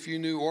ripped me a few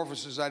new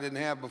orifices I didn't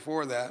have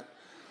before that.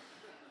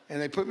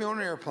 And they put me on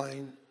an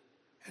airplane,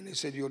 and they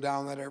said, you'll die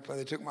on that airplane.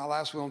 They took my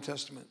last will and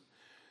testament.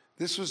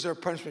 This was their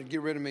punishment,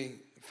 get rid of me.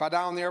 If I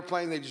die on the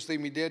airplane, they just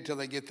leave me dead till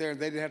they get there, and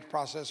they didn't have to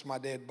process my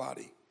dead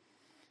body.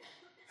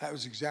 That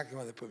was exactly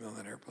why they put me on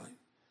that airplane.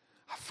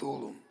 I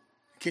fooled them.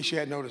 In case you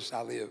hadn't noticed,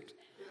 I lived.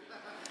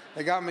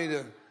 They got me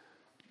to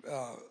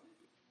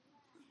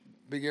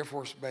big Air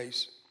Force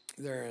base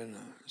there in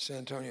San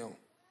Antonio,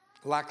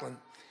 Lackland,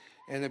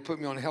 and they put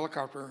me on a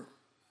helicopter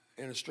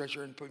in a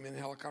stretcher and put me in a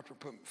helicopter,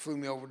 flew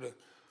me over to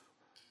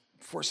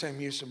Fort Sam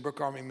Houston,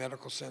 Brooke Army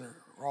Medical Center,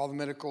 where all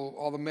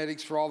the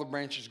medics for all the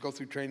branches go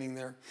through training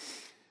there.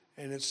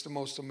 And it's the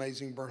most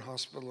amazing burn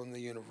hospital in the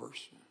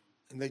universe.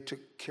 And they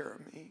took care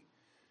of me.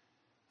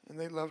 And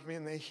they loved me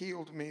and they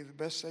healed me the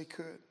best they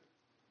could.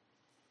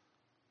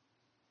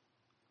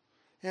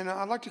 And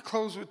I'd like to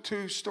close with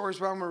two stories,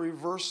 but I'm going to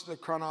reverse the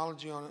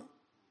chronology on it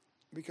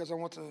because I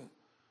want the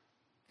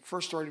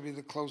first story to be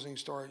the closing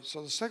story.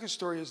 So the second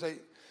story is they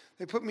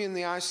put me in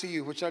the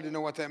ICU, which I didn't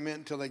know what that meant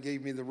until they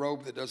gave me the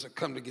robe that doesn't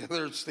come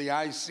together. It's the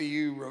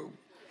ICU robe.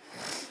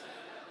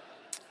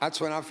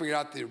 That's when I figured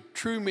out the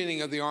true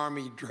meaning of the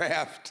Army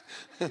draft.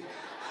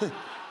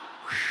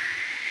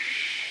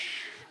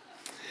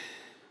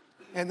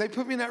 And they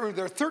put me in that room.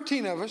 There are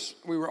 13 of us.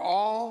 We were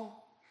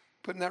all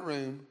put in that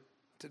room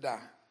to die.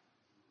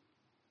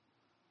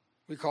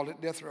 We called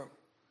it death row.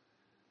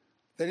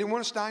 They didn't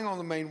want us dying on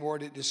the main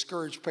ward. It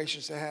discouraged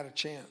patients that had a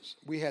chance.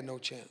 We had no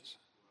chance.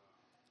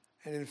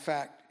 And in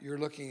fact, you're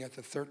looking at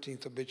the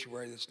 13th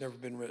obituary that's never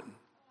been written.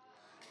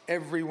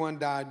 Everyone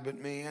died but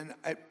me. And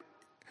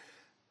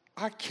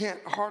I can't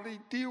hardly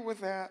deal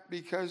with that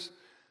because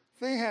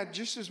they had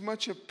just as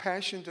much a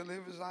passion to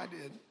live as I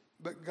did.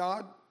 But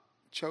God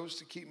chose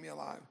to keep me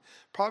alive.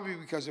 Probably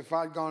because if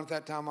I'd gone at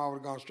that time, I would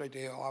have gone straight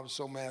to hell. I was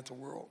so mad at the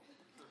world.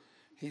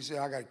 He said,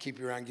 I got to keep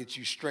you around, get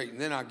you straight, and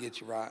then I'll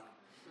get you right,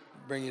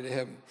 bring you to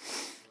heaven.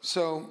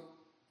 So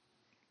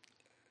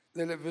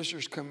they let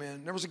visitors come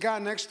in. There was a guy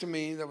next to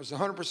me that was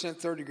 100%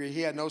 third degree.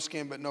 He had no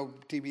skin but no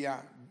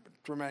TBI,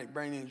 traumatic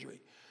brain injury.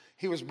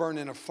 He was burned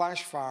in a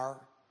flash fire.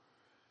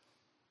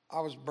 I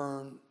was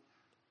burned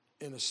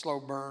in a slow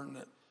burn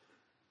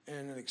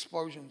and an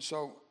explosion.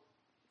 So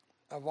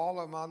of all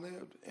of them, I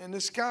lived. And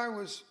this guy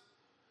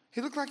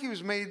he looked like he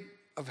was made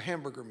of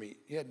hamburger meat.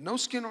 He had no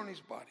skin on his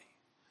body.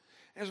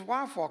 And his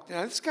wife walked in.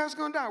 Now, this guy's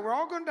going to die. We're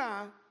all going to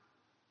die.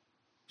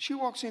 She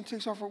walks in,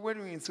 takes off her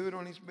wedding ring and threw it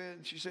on his bed.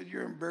 And she said,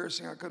 you're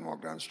embarrassing. I couldn't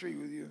walk down the street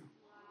with you.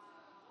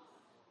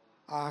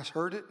 I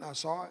heard it and I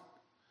saw it.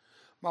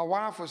 My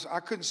wife I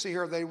couldn't see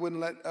her. They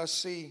wouldn't let us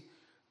see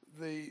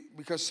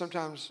because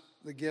sometimes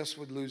the guests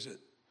would lose it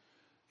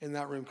in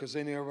that room because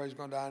they knew everybody's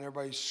going to die and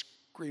everybody's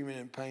screaming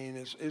in pain.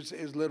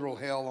 It's literal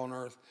hell on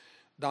earth,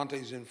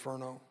 Dante's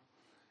Inferno.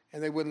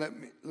 And they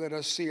wouldn't let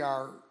us see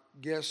our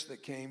guests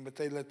that came, but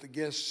they let the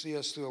guests see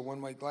us through a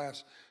one-way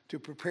glass to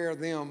prepare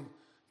them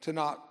to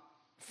not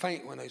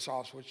faint when they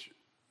saw us, which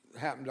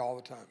happened all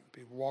the time.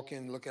 People walk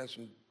in, look at us,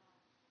 and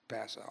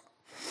pass out.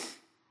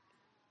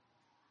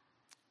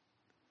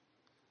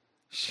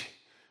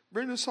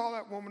 Brenda saw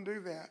that woman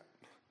do that.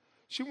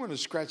 She wanted to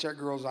scratch that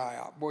girl's eye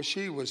out. Boy,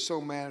 she was so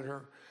mad at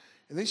her.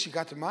 And then she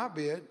got to my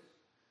bed,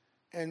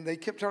 and they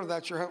kept telling her,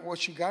 that's your husband. Well,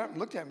 she got up and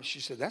looked at me. She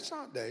said, that's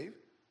not Dave.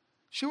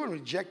 She wasn't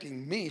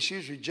rejecting me. She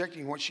was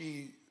rejecting what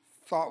she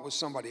thought was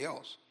somebody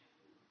else.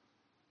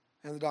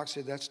 And the doc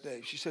said, that's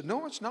Dave. She said,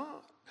 no, it's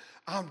not.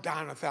 I'm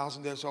dying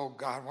 1,000 deaths. Oh,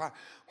 God,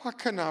 why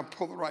couldn't I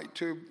pull the right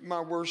tube?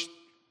 My worst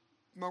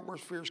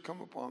fears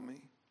come upon me.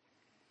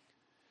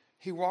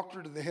 He walked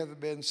her to the head of the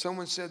bed, and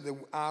someone said the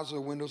eyes are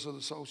the windows of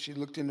the soul. She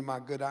looked into my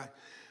good eye.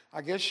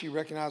 I guess she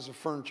recognized the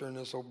furniture in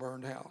this old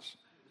burned house.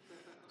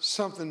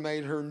 Something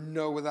made her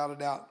know without a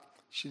doubt.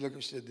 She looked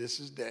and said,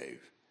 this is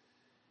Dave.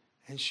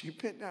 And she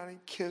bent down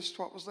and kissed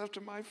what was left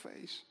of my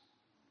face.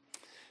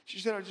 She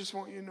said, I just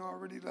want you to know I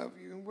really love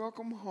you. And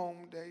welcome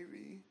home,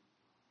 Davy.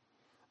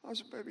 I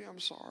said, baby, I'm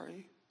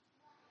sorry.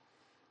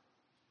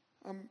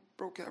 I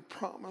broke that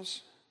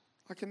promise.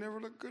 I can never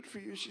look good for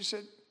you. She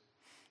said,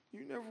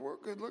 you never were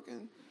good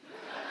looking.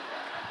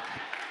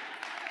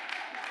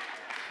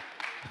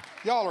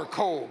 Y'all are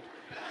cold.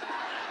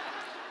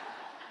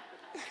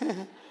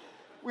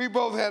 We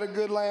both had a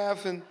good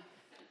laugh, and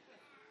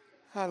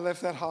I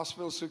left that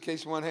hospital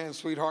suitcase in one hand,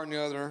 sweetheart in the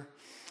other.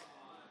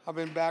 I've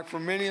been back for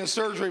many a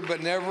surgery,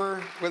 but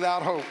never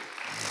without hope.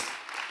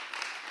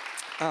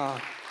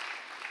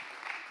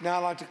 Now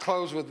I'd like to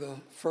close with the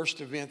first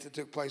event that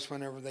took place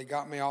whenever they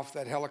got me off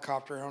that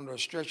helicopter onto a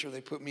stretcher.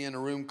 They put me in a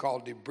room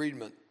called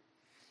debridement.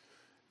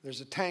 There's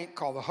a tank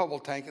called the Hubble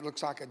tank. It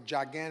looks like a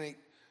gigantic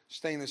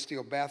stainless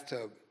steel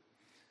bathtub.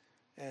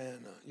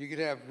 And you could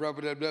have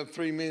rub-a-dub-dub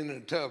 3 men in a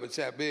tub. It's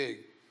that big.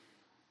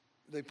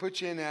 They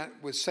put you in that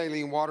with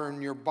saline water,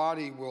 and your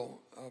body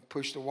will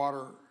push the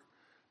water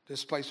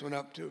displacement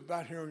up to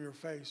about here on your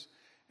face.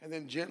 And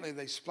then gently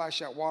they splash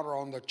that water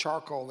on the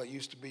charcoal that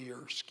used to be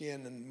your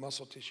skin and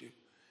muscle tissue.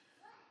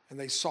 And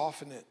they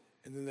soften it.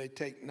 And then they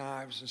take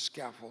knives and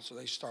scalpels, and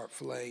they start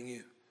filleting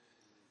you.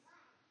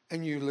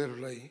 And you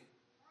literally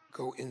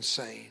go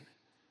insane.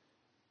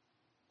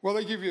 Well,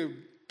 they give you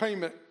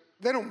pain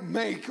they don't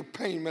make a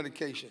pain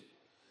medication.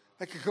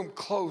 They can come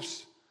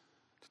close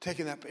to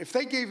taking that. If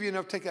they gave you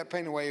enough to take that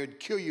pain away, it would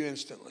kill you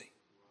instantly.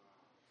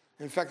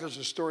 In fact, there's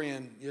a story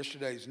in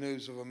yesterday's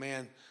news of a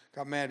man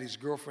got mad at his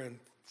girlfriend,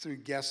 threw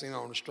gasoline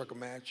on her, struck a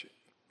match,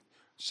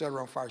 set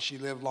her on fire. She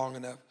lived long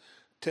enough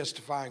to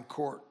testify in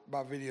court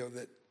by video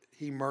that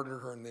he murdered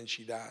her, and then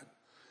she died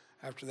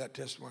after that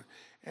testimony.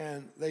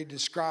 And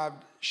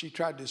she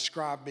tried to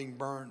describe being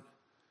burned,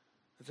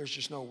 but there's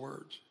just no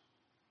words.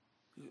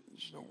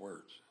 There's no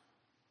words.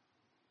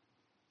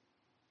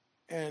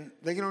 And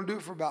they can only do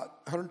it for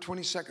about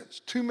 120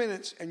 seconds, 2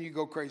 minutes, and you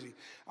go crazy.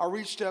 I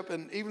reached up,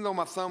 and even though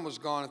my thumb was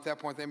gone at that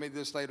point, they made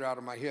this later out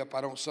of my hip.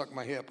 I don't suck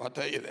my hip, I'll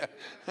tell you that.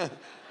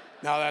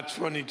 Now that's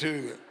funny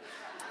too.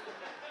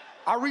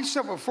 I reached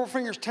up with 4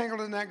 fingers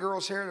tangled in that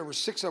girl's hair. There were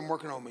 6 of them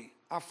working on me.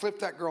 I flipped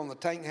that girl in the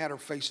tank and had her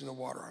face in the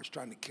water. I was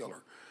trying to kill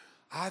her.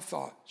 I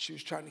thought she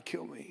was trying to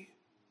kill me.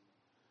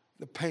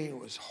 The pain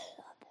was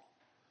horrible.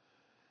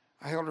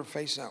 I held her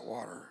face in that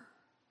water.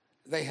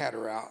 They had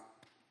her out.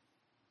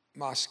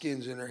 My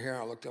skin's in her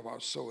hair. I looked up. I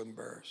was so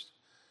embarrassed.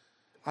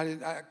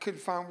 I couldn't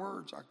find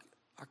words.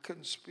 I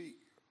couldn't speak.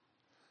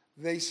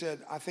 They said,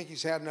 I think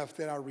he's had enough.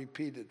 Then I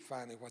repeated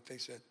finally what they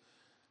said.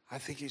 I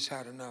think he's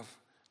had enough.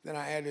 Then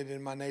I added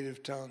in my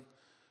native tongue,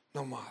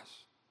 no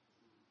mas,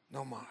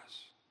 no mas.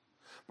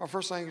 My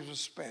first language was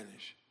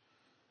Spanish.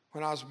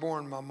 When I was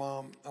born, my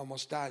mom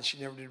almost died. She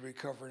never did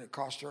recover, and it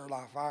cost her her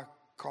life. I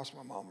cost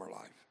my mom her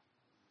life.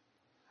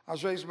 I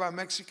was raised by a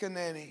Mexican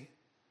nanny.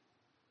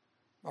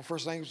 My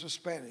first language was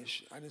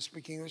Spanish. I didn't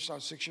speak English. I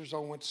was 6 years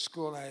old, went to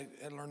school, and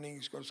I had learned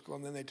English, go to school,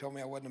 and then they told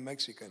me I wasn't a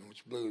Mexican,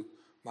 which blew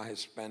my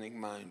Hispanic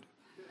mind.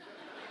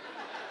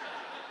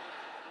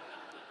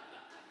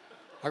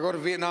 I go to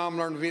Vietnam,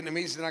 learn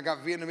Vietnamese, and I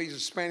got Vietnamese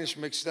and Spanish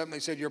mixed up, and they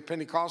said, you're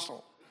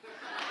Pentecostal.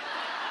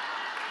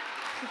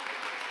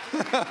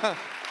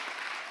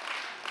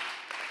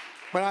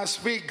 When I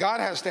speak, God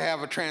has to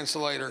have a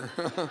translator.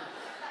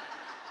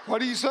 What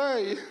do you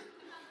say?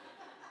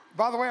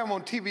 By the way, I'm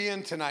on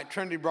TBN tonight,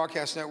 Trinity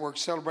Broadcast Network,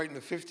 celebrating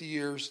the 50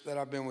 years that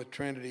I've been with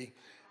Trinity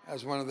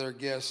as one of their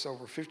guests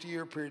over a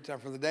 50-year period of time.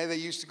 From the day they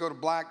used to go to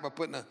black by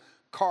putting a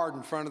card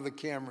in front of the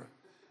camera.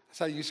 That's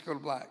how you used to go to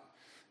black.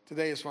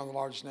 Today, it's one of the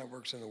largest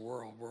networks in the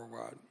world,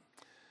 worldwide.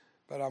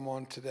 But I'm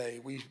on today.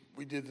 We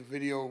did the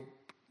video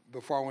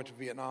before I went to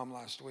Vietnam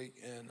last week,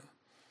 and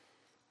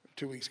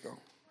 2 weeks ago.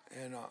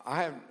 And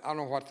I don't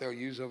know what they'll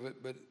use of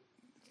it, but it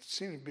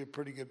seemed to be a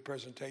pretty good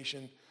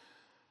presentation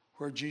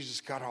where Jesus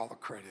got all the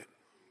credit,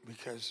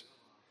 because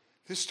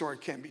this story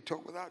can't be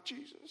told without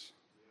Jesus.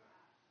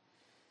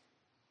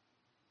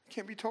 It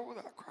can't be told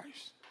without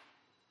Christ.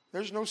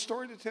 There's no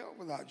story to tell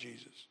without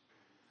Jesus.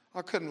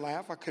 I couldn't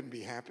laugh. I couldn't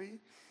be happy.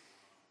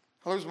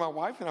 I lose my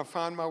wife, and I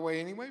find my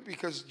way anyway,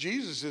 because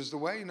Jesus is the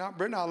way, not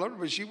Brenda. I love her,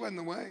 but she wasn't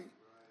the way.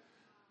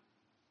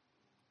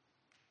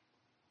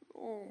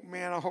 Oh,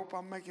 man, I hope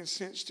I'm making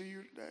sense to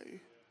you today.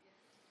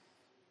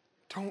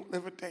 Don't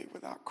live a day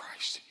without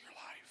Christ in your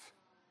life.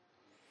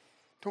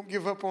 Don't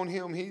give up on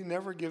him. He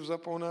never gives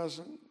up on us.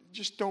 And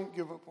just don't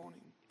give up on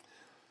him.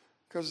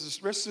 Because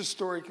the rest of the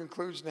story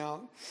concludes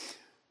now.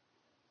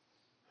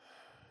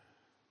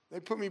 They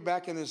put me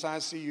back in this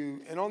ICU,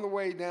 and on the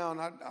way down,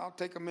 I'll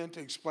take a minute to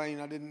explain.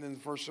 I didn't in the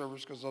first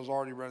service because I was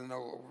already running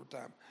over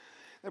time.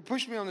 They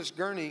pushed me on this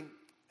gurney,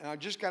 and I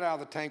just got out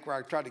of the tank where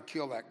I tried to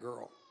kill that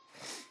girl.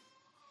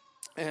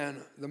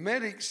 And the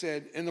medic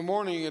said, in the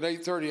morning at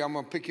 8:30, I'm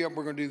going to pick you up.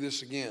 We're going to do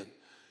this again.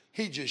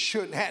 He just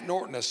hadn't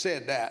ought to have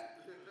said that.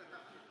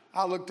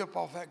 I looked up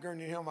off that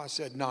gurney at him. I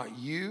said, not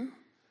you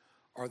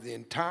or the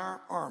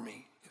entire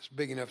army is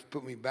big enough to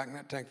put me back in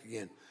that tank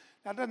again.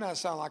 Now, doesn't that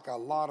sound like a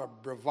lot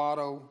of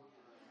bravado?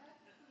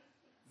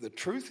 The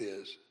truth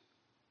is,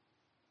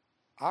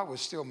 I was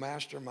still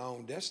master of my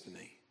own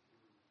destiny.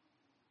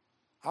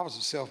 I was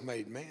a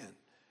self-made man.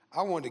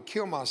 I wanted to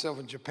kill myself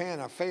in Japan.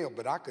 I failed,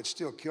 but I could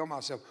still kill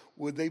myself.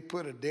 Would they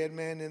put a dead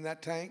man in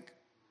that tank?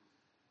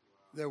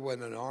 There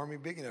wasn't an army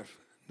big enough.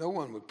 No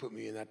one would put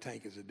me in that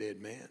tank as a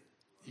dead man.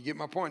 You get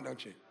my point,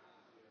 don't you?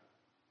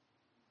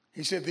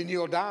 He said, then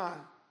you'll die.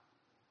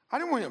 I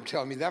didn't want him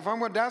telling me that. If I'm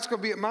going to die, it's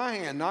going to be at my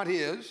hand, not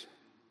his.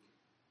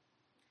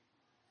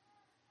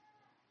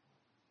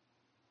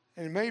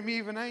 And it made me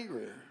even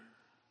angrier.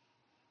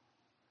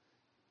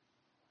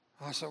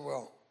 I said,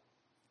 well,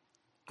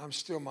 I'm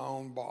still my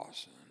own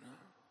boss. And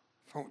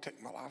if I won't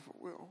take my life,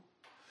 it will.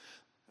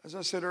 As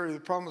I said earlier, the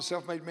problem with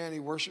self-made man, he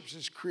worships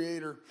his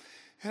creator.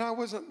 And I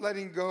wasn't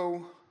letting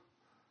go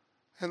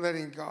and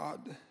letting God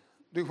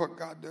do what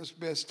God does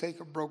best,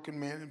 take a broken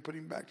man and put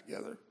him back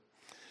together.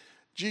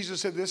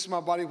 Jesus said, this is my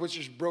body which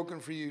is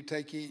broken for you,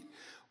 take, eat.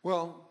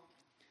 Well,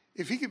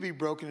 if he could be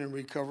broken and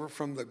recover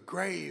from the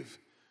grave,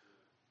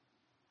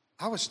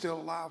 I was still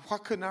alive. Why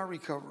couldn't I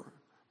recover?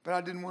 But I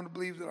didn't want to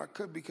believe that I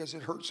could because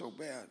it hurt so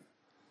bad.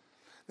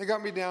 They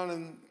got me down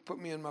and put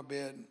me in my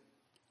bed.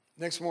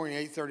 Next morning,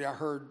 8:30, I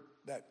heard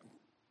that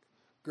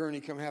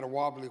gurney come, had a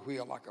wobbly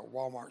wheel like a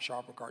Walmart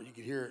shopping cart. You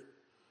could hear it.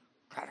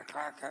 Clack,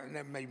 clack, clack, and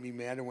that made me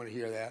mad. I didn't want to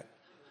hear that.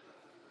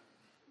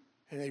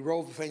 And they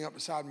rolled the thing up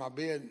beside my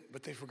bed,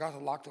 but they forgot to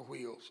lock the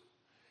wheels.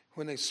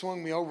 When they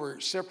swung me over,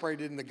 it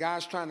separated, and the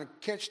guys trying to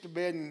catch the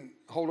bed and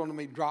hold on to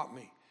me dropped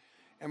me.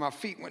 And my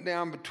feet went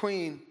down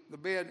between the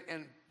bed,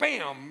 and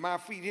bam, my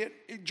feet hit.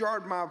 It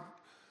jarred my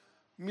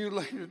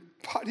mutilated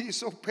body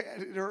so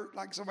bad it hurt,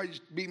 like somebody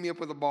just beat me up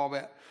with a ball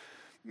bat.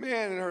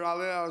 Man, it hurt. I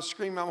let out a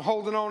scream. I'm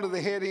holding on to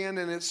the head end,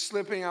 and it's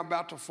slipping. I'm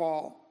about to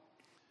fall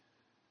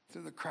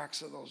through the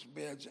cracks of those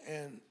beds.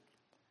 And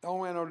the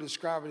only way I know to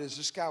describe it is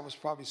this guy was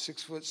probably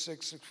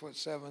 6'6",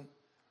 6'7".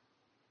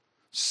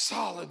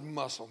 Solid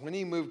muscle. When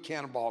he moved,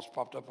 cannonballs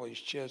popped up on his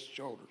chest,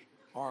 shoulders,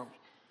 arms.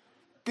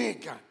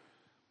 Big guy.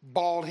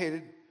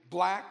 Bald-headed,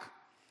 black,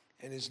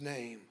 and his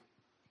name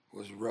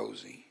was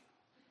Rosie.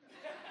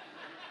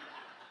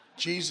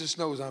 Jesus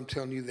knows I'm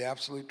telling you the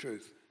absolute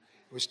truth.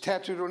 It was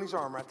tattooed on his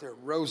arm right there,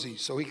 Rosie,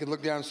 so he could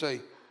look down and say,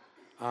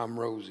 I'm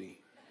Rosie.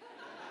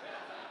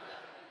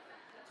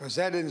 Because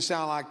that didn't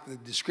sound like the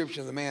description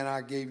of the man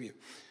I gave you,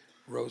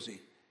 Rosie.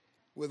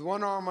 With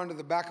one arm under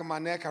the back of my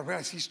neck, I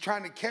realized he's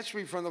trying to catch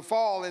me from the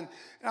fall, and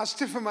I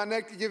stiffened my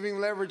neck to give him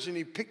leverage, and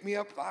he picked me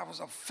up. I was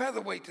a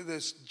featherweight to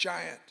this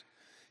giant.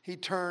 He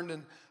turned,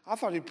 and I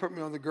thought he'd put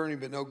me on the gurney,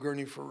 but no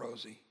gurney for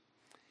Rosie.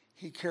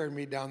 He carried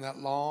me down that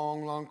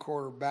long, long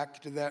corridor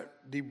back to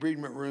that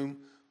debridement room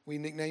we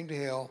nicknamed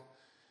hell,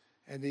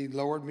 and he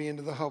lowered me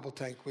into the Hubble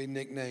tank we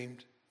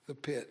nicknamed the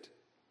pit.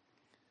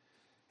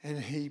 And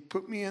he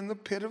put me in the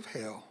pit of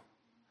hell,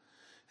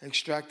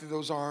 extracted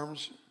those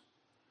arms,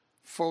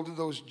 folded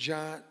those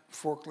giant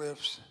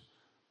forklifts,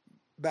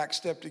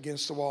 backstepped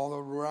against the wall.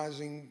 The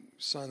rising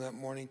sun that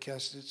morning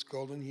cast its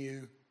golden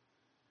hue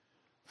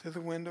through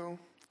the window.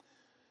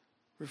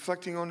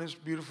 Reflecting on his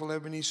beautiful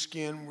ebony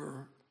skin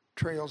were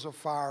trails of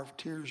fire, of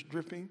tears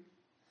dripping.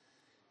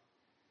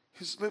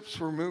 His lips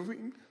were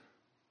moving.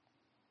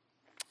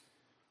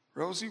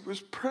 Rosie was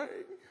praying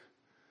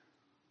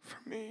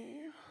for me.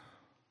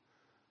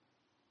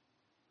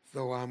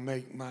 Though I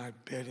make my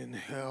bed in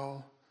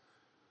hell,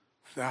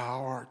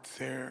 thou art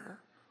there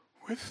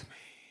with me.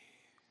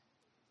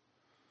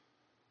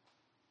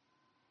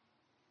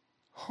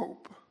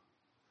 Hope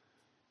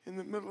in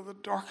the middle of the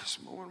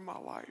darkest moment of my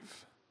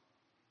life.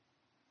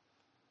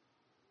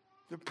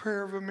 The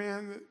prayer of a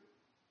man that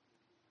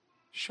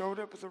showed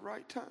up at the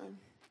right time.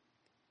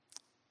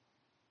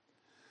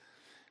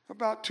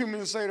 About 2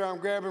 minutes later, I'm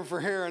grabbing for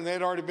hair, and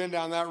they'd already been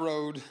down that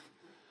road.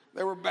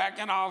 They were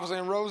backing off,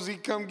 saying, Rosie,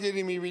 come get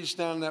him. He reached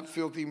down in that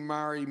filthy,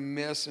 miry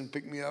mess and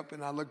picked me up,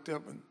 and I looked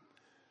up, and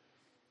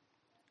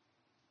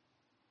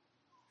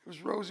it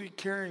was Rosie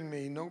carrying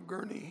me, no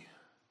gurney.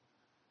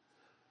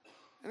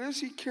 And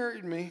as he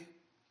carried me,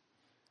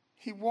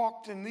 he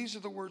walked, and these are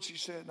the words he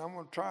said, and I'm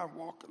going to try and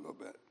walk a little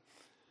bit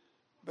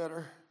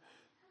better.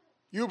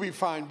 You'll be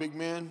fine, big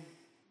man.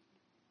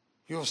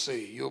 You'll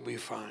see. You'll be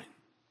fine.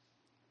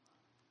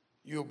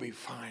 You'll be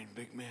fine,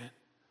 big man.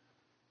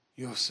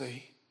 You'll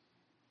see.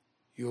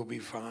 You'll be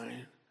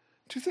fine.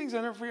 Two things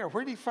I never forget.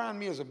 Where did he find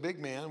me as a big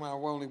man when I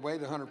only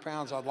weighed 100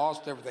 pounds? I'd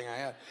lost everything I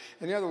had.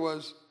 And the other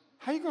was,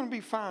 how are you going to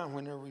be fine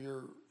whenever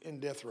you're in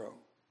death row?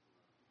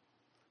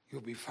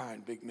 You'll be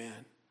fine, big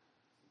man.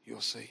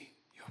 You'll see.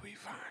 You'll be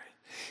fine.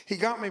 He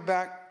got me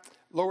back,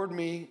 lowered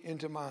me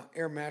into my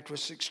air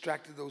mattress,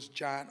 extracted those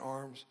giant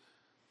arms.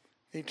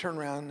 And he turned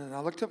around, and I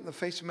looked up in the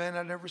face of a man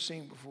I'd never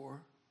seen before.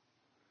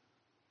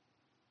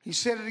 He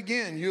said it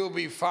again, you'll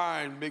be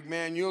fine, big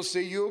man. You'll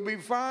see, you'll be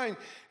fine.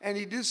 And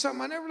he did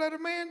something I never let a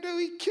man do.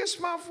 He kissed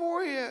my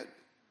forehead.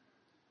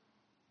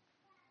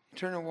 He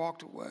turned and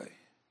walked away.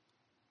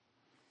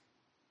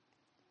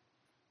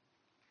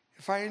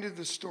 If I ended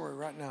the story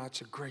right now,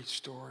 it's a great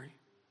story.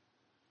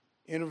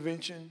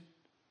 Intervention,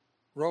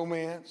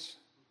 romance.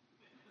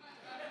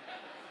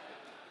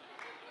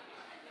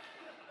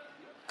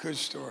 Good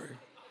story.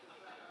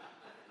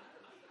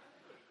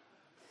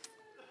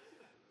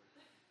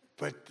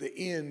 But the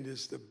end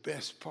is the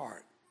best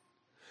part.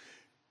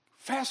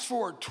 Fast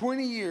forward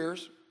 20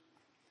 years,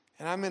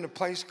 and I'm in a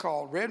place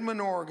called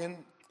Redmond,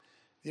 Oregon.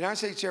 The United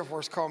States Air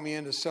Force called me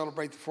in to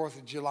celebrate the 4th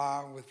of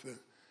July with the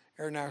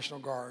Air National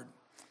Guard.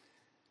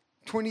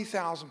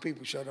 20,000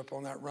 people showed up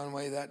on that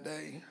runway that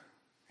day,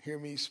 hear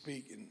me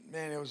speak, and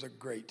man, it was a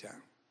great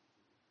time.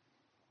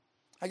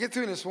 I get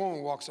through, and this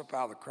woman walks up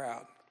out of the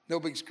crowd, no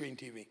big screen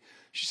TV.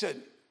 She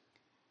said,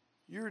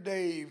 you're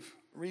Dave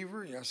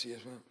Roever? Yeah, I said,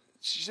 yes, ma'am.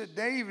 She said,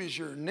 Dave is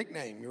your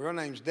nickname. Your real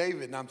name's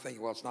David. And I'm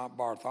thinking, well, it's not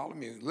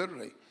Bartholomew,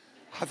 literally.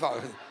 I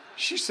thought,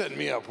 she set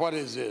me up. What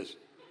is this?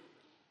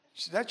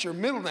 She said, that's your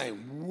middle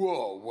name.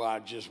 Whoa, well, I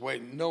just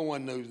waited. No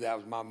one knew that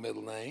was my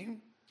middle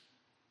name.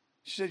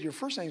 She said, your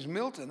first name's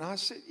Milton. I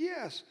said,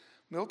 yes.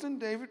 Milton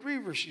David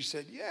Roever. She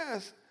said,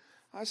 yes.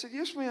 I said,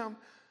 yes, ma'am.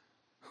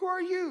 Who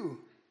are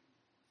you?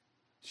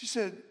 She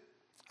said,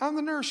 I'm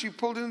the nurse you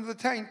pulled into the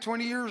tank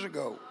 20 years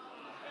ago.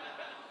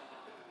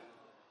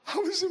 I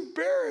was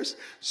embarrassed.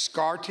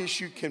 Scar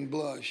tissue can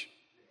blush.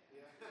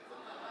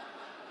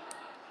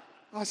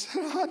 I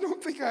said, I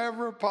don't think I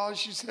ever apologized.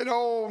 She said,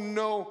 oh,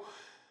 no.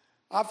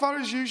 I thought it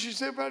was you. She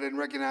said, but I didn't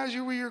recognize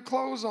you with your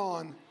clothes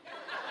on.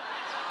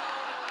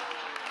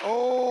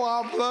 Oh,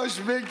 I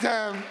blushed big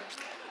time.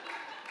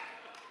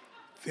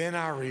 Then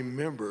I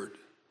remembered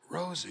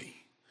Rosie.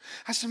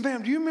 I said,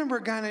 ma'am, do you remember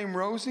a guy named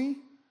Rosie?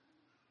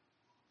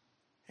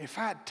 If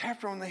I had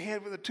tapped her on the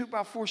head with a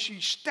 2x4,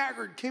 she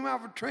staggered, came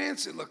out of a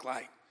trance, it looked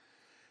like.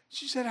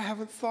 She said, I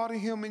haven't thought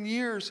of him in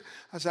years.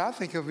 I said, I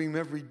think of him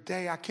every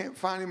day. I can't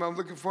find him. I'm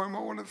looking for him. I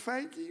want to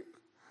thank him.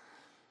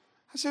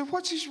 I said,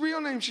 what's his real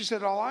name? She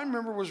said, all I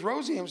remember was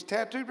Rosie. He was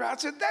tattooed. I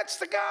said, that's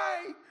the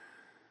guy.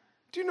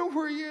 Do you know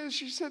where he is?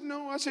 She said,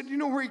 no. I said, do you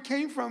know where he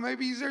came from?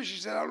 Maybe he's there. She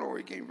said, I don't know where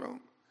he came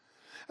from.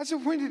 I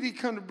said, when did he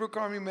come to Brooke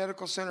Army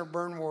Medical Center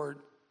burn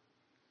ward?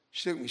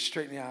 She looked me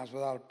straight in the eyes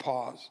without a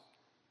pause.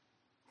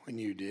 When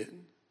you did.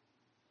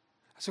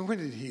 I said, when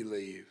did he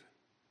leave?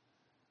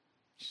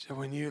 She said,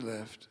 when you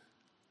left.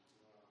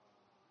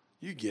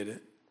 You get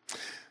it.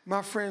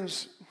 My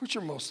friends, which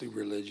are mostly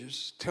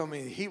religious, tell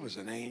me he was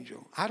an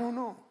angel. I don't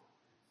know.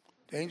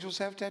 Do angels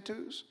have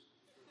tattoos?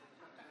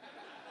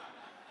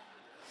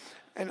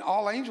 And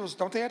all angels,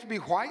 don't they have to be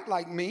white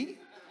like me?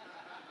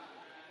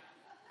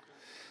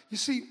 You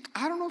see,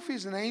 I don't know if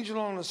he's an angel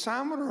on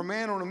assignment or a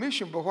man on a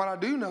mission, but what I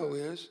do know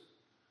is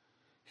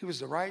he was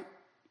the right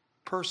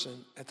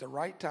person at the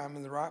right time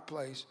in the right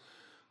place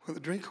with a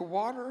drink of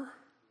water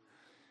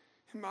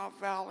in my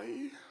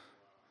valley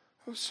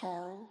of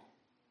sorrow.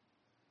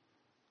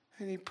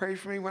 And he prayed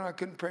for me when I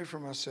couldn't pray for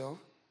myself.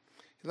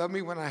 He loved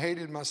me when I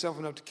hated myself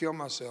enough to kill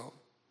myself.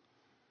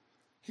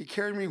 He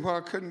carried me when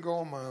I couldn't go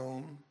on my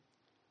own.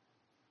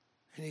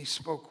 And he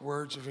spoke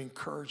words of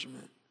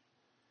encouragement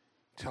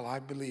till I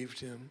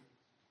believed him.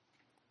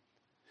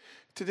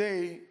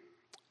 Today,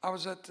 I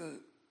was at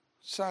the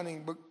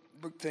signing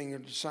book thing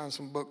to sign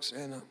some books,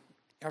 and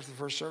after the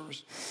first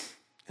service,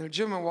 and a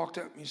gentleman walked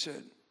up and he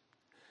said,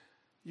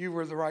 you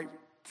were the right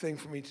thing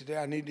for me today.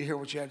 I need to hear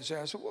what you had to say.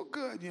 I said, well,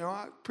 good.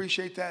 I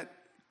appreciate that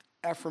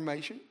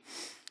affirmation.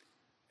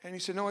 And he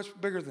said, no, it's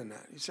bigger than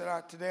that. He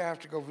said, today I have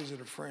to go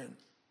visit a friend.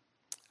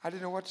 I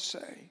didn't know what to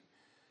say.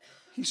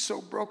 He's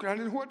so broken. I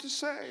didn't know what to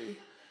say.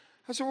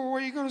 I said, well,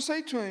 what are you going to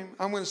say to him?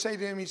 I'm going to say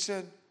to him, he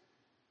said,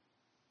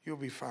 you'll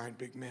be fine,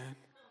 big man.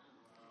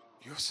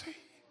 You'll see.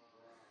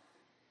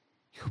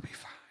 You'll be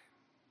fine.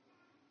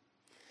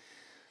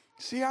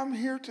 See, I'm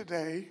here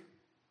today,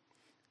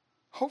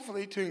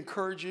 hopefully to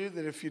encourage you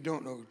that if you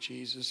don't know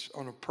Jesus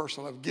on a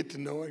personal level, get to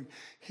know him.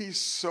 He's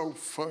so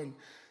fun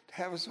to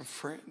have as a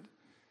friend.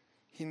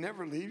 He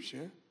never leaves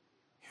you.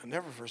 He'll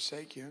never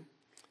forsake you.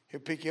 He'll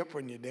pick you up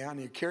when you're down.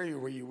 He'll carry you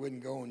where you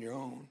wouldn't go on your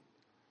own.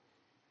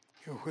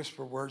 He'll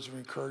whisper words of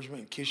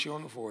encouragement and kiss you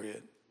on the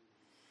forehead.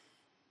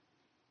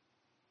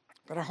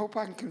 But I hope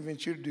I can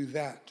convince you to do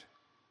that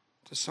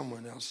to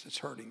someone else that's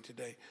hurting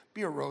today.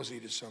 Be a Rosie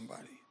to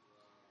somebody.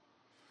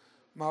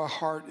 My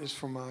heart is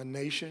for my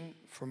nation,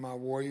 for my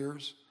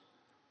warriors.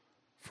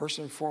 First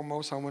and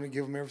foremost, I want to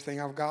give them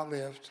everything I've got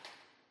left.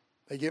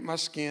 They get my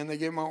skin, they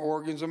get my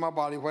organs and my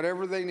body.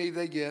 Whatever they need,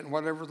 they get, and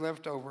whatever's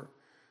left over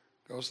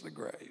goes to the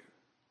grave.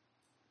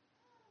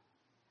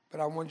 But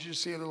I want you to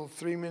see a little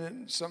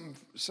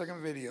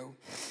 3-minute-second video.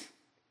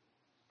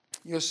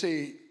 You'll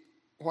see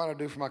what I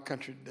do for my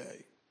country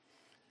today.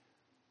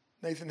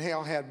 Nathan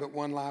Hale had but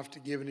one life to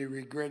give, and he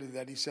regretted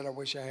that. He said, I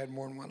wish I had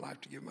more than one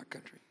life to give my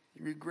country.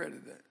 He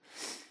regretted that.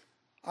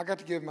 I got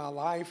to give my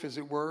life, as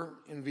it were,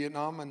 in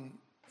Vietnam, and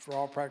for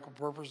all practical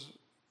purposes,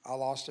 I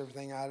lost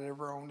everything I'd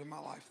ever owned in my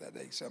life that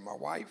day, except my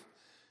wife,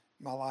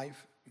 my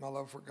life, my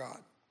love for God.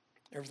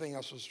 Everything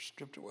else was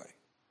stripped away.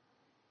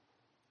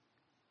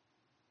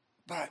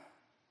 But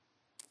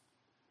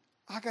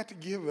I got to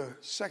give a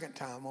second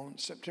time on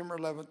September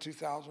 11,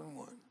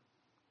 2001.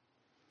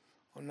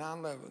 On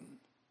 9/11,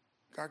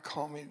 God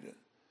called me to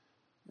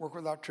work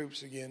with our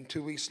troops again.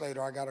 2 weeks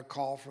later, I got a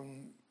call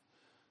from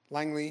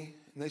Langley,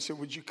 and they said,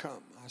 would you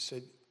come? I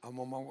said, I'm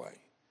on my way.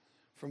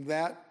 From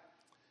that,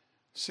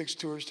 6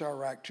 tours to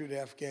Iraq, 2 to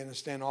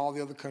Afghanistan, all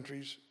the other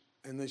countries,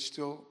 and they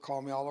still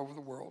call me all over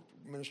the world,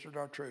 minister to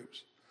our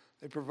troops.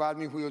 They provide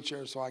me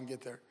wheelchairs so I can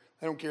get there.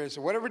 They don't care. They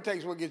say, whatever it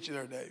takes, we'll get you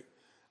there, Dave.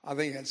 I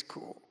think that's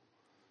cool.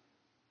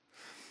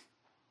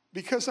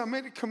 Because I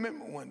made a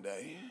commitment one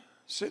day,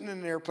 sitting in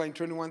an airplane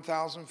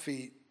 21,000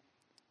 feet,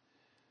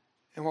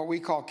 and what we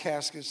call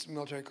caskets, the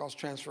military calls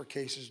transfer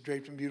cases,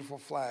 draped in beautiful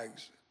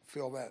flags,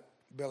 fill that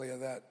belly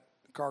of that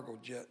cargo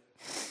jet.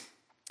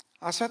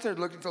 I sat there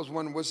looking at those,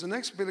 wondering, was the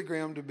next Billy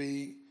Graham to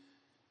be,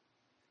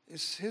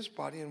 is his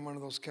body in one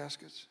of those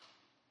caskets?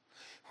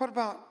 What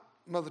about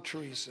Mother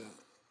Teresa?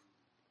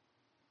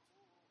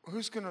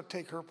 Who's going to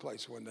take her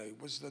place one day?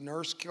 Was the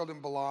nurse killed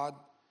in Balad?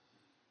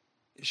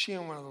 Is she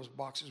in one of those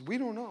boxes? We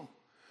don't know.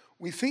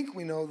 We think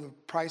we know the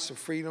price of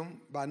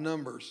freedom by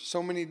numbers.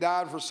 So many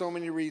died for so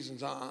many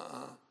reasons.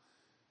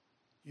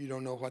 You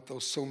don't know what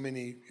those so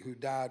many who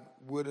died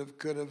would have,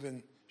 could have,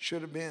 and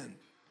should have been.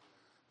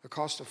 The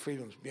cost of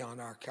freedom is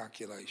beyond our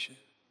calculation.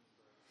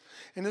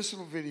 In this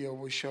little video,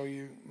 we'll show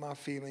you my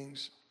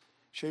feelings,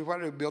 show you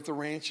what I built the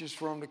ranches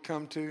for them to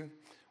come to,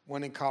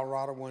 one in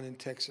Colorado, one in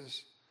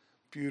Texas.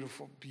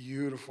 Beautiful,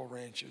 beautiful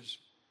ranches.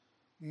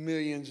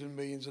 Millions and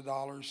millions of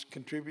dollars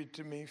contributed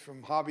to me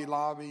from Hobby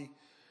Lobby,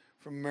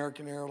 from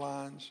American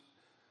Airlines.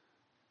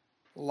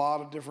 A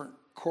lot of different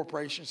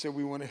corporations said,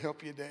 we want to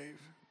help you,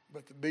 Dave.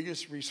 But the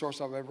biggest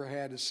resource I've ever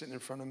had is sitting in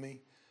front of me.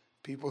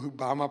 People who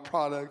buy my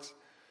products,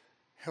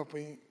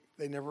 helping,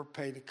 they never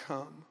pay to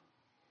come.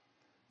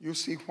 You'll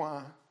see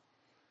why.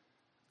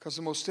 Because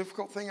the most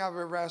difficult thing I've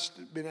ever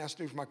been asked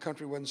to do for my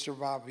country wasn't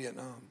survive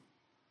Vietnam.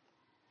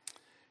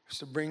 It was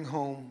to bring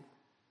home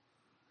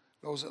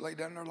those that laid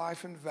down their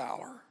life in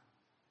valor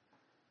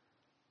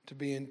to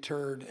be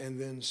interred and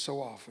then so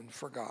often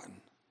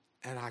forgotten.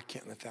 And I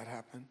can't let that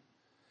happen.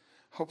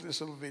 Hope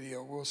this little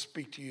video will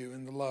speak to you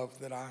in the love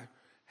that I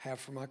have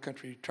for my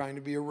country, trying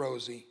to be a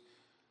Rosie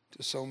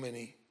to so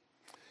many.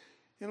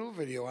 In a little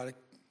video, I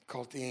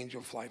call it The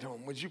Angel Flight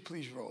Home. Would you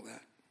please roll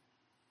that?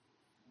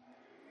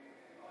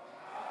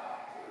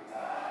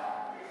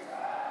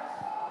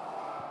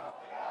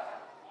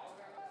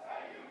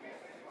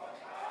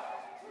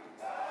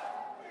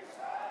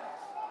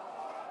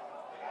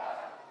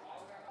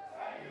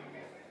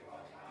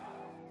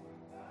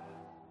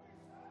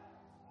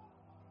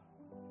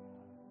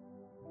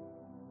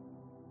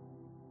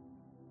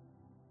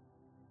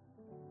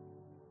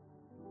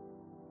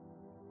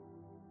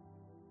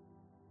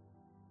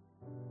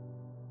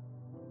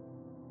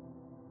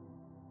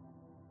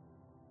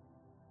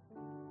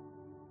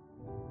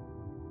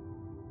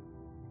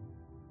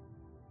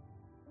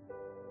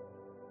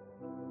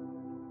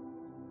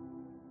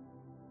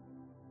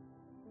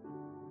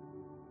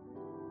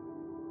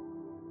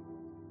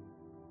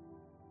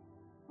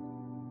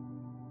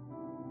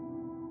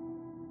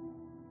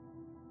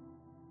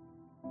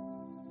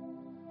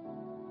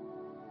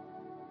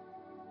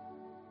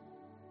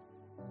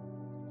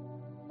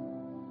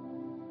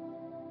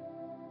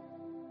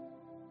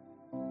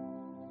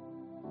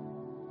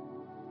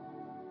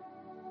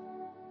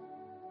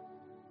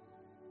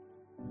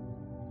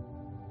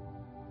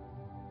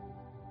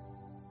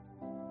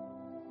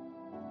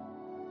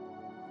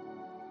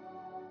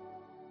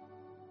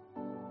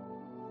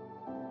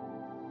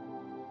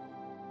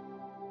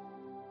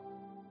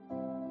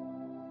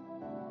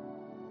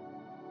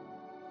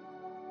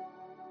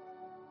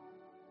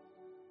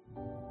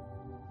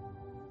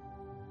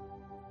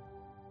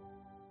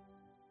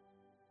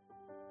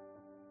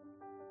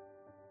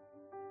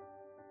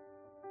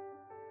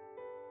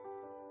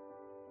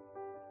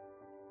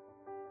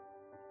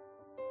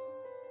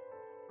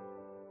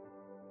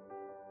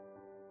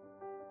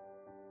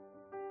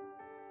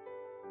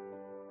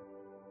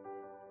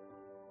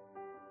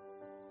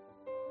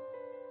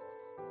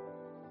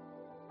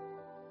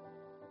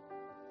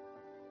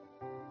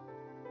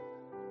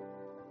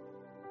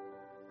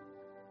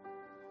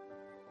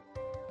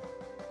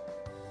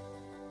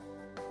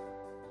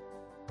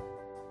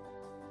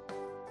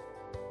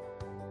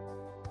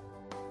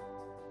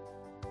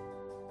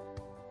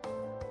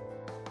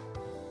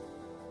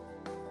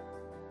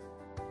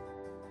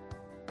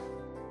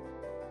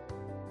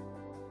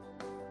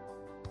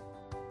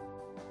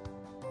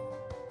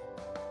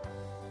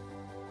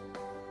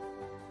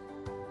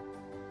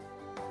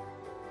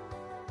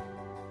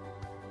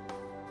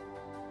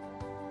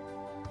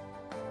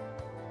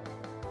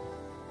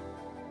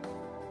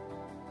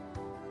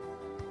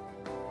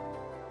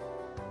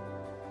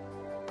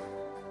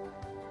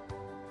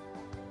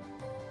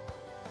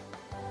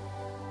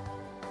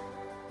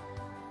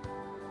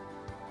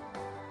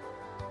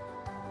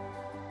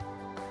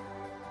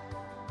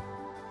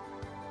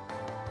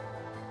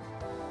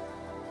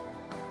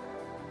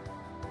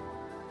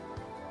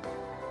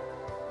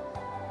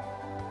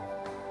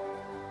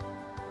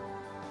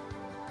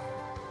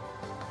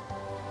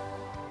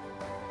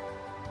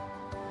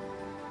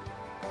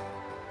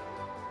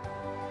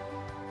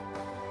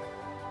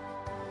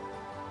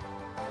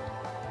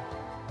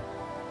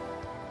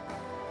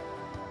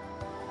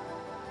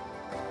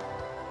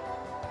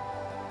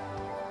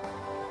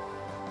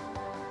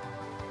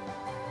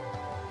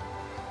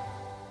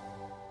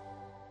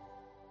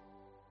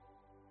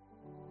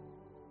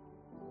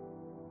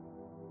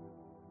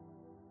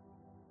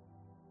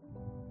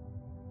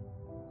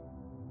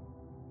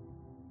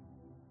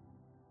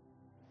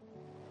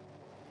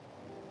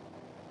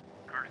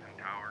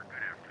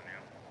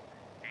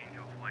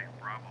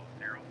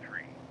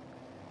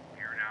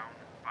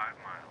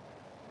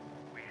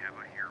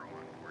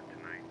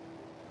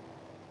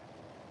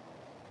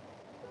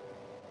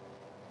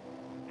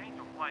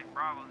 Flight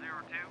Bravo 02,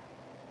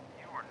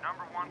 you are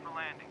number 1 for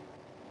landing.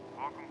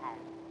 Welcome home.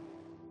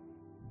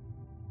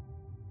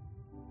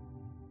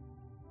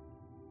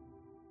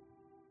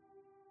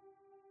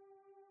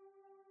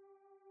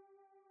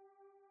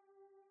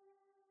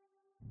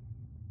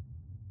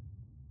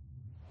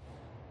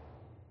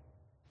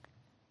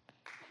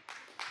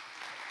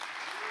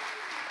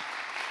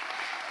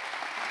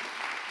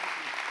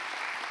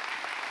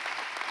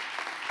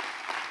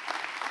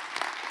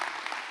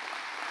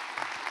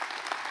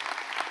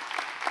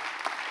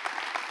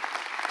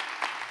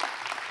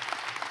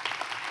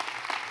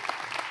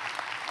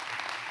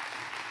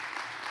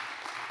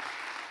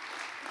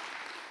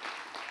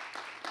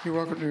 You're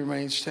welcome to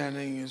remain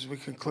standing as we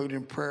conclude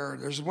in prayer.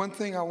 There's one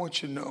thing I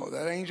want you to know.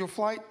 That angel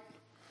flight,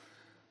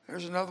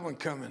 there's another one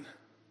coming.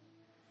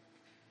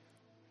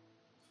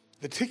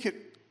 The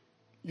ticket,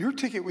 your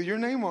ticket with your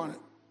name on it,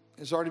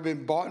 has already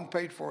been bought and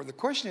paid for. The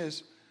question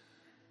is,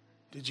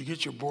 did you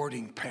get your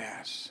boarding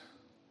pass?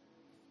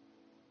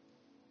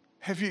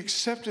 Have you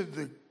accepted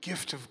the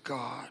gift of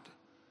God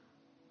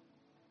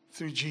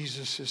through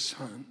Jesus, his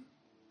son?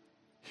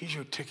 He's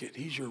your ticket.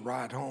 He's your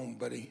ride home,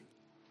 buddy.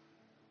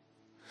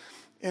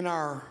 In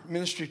our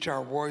ministry to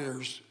our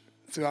warriors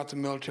throughout the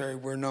military,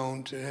 we're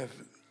known to have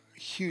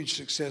huge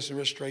success in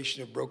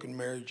restoration of broken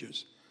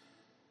marriages.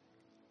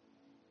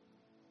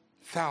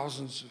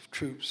 Thousands of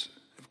troops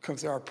have come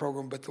through our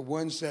program, but the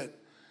ones that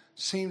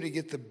seem to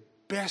get the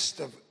best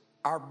of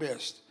our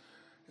best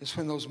is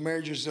when those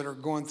marriages that are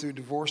going through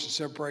divorce and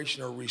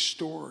separation are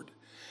restored.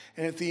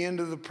 And at the end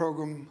of the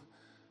program,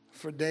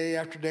 for day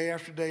after day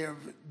after day of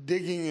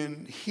digging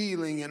and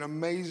healing and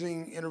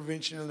amazing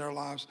intervention in their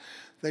lives,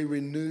 they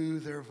renew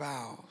their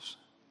vows.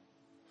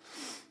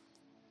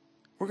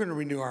 We're going to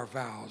renew our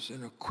vows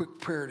in a quick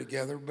prayer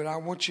together, but I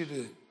want you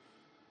to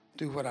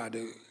do what I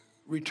do.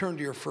 Return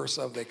to your first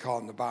love, they call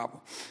it in the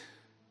Bible.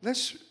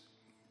 Let's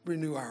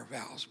renew our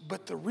vows.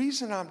 But the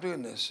reason I'm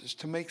doing this is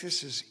to make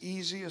this as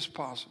easy as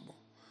possible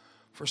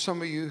for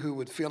some of you who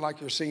would feel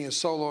like you're singing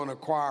solo in a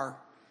choir.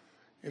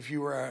 If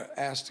you were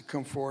asked to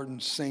come forward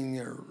and sing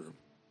or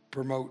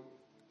promote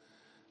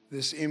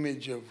this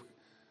image of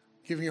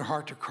giving your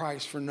heart to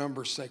Christ for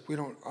numbers' sake,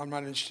 I'm not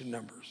interested in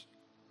numbers.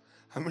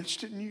 I'm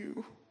interested in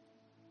you.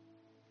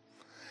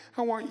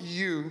 I want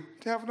you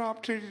to have an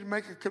opportunity to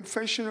make a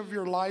confession of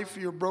your life,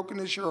 your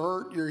brokenness, your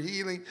hurt, your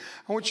healing.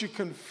 I want you to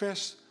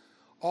confess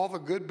all the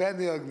good, bad,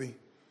 and the ugly.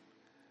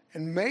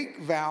 And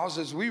make vows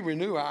as we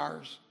renew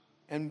ours.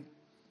 And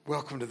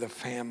welcome to the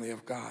family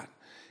of God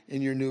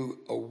in your new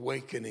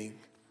awakening.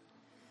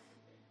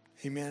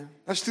 Amen.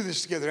 Let's do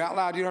this together out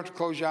loud. You don't have to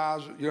close your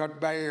eyes. You don't have to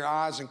bow your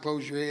eyes and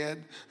close your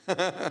head.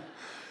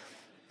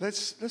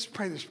 Let's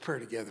pray this prayer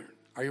together.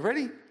 Are you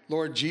ready?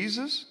 Lord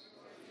Jesus,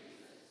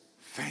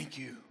 thank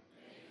you.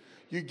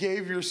 You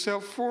gave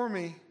yourself for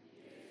me.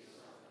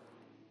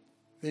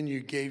 Then you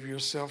gave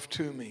yourself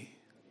to me.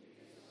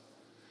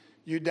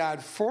 You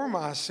died for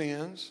my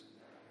sins.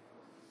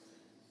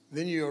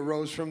 Then you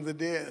arose from the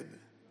dead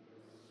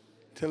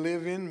to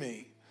live in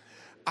me.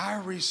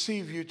 I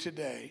receive you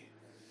today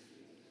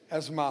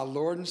as my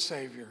Lord and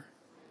Savior.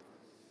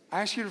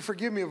 I ask you to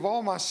forgive me of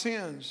all my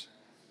sins.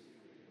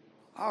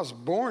 I was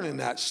born in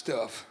that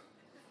stuff.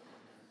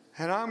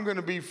 And I'm going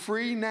to be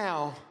free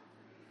now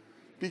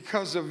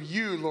because of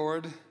you,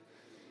 Lord.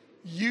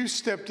 You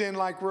stepped in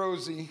like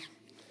Rosie.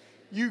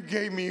 You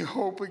gave me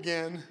hope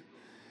again.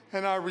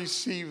 And I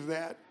received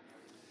that.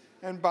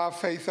 And by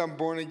faith, I'm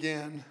born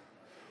again.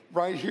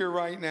 Right here,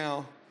 right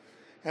now.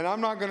 And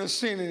I'm not going to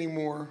sin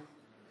anymore.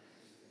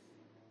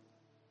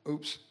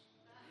 Oops.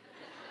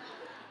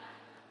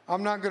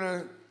 I'm going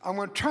to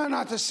try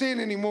not to sin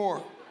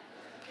anymore.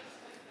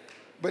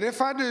 But if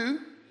I do,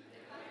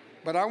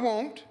 but I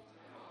won't,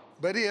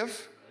 but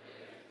if,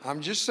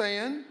 I'm just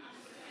saying,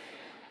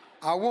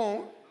 I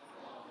won't,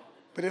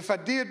 but if I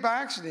did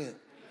by accident,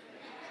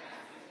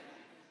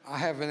 I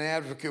have an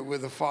advocate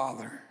with the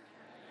Father.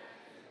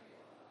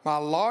 My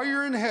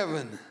lawyer in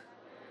heaven,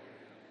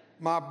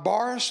 my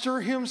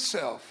barrister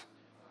himself.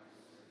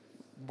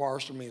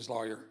 Barrister means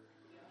lawyer.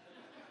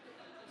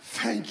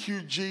 Thank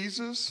you,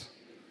 Jesus.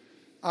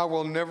 I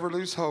will never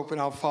lose hope, and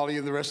I'll follow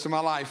you the rest of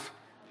my life.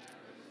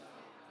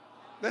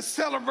 Let's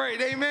celebrate.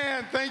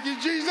 Amen. Thank you,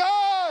 Jesus.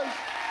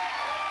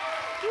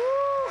 Woo.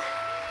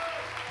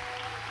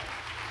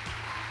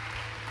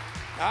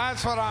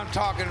 That's what I'm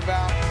talking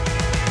about.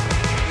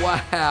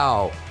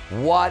 Wow,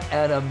 what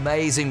an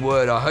amazing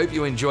word. I hope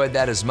you enjoyed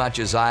that as much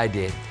as I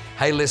did.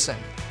 Hey, listen,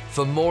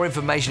 for more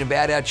information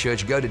about our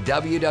church, go to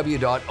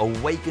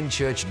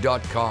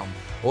www.awakenchurch.com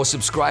or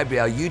subscribe to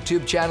our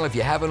YouTube channel if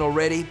you haven't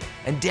already,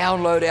 and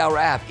download our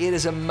app. It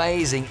is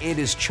amazing. It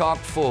is chock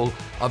full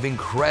of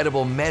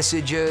incredible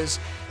messages,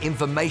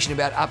 information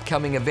about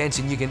upcoming events,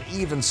 and you can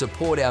even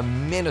support our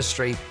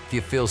ministry if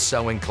you feel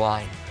so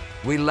inclined.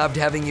 We loved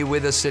having you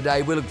with us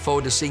today. We look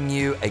forward to seeing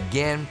you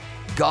again.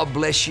 God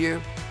bless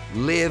you.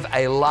 Live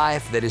a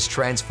life that is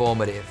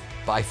transformative.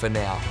 Bye for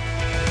now.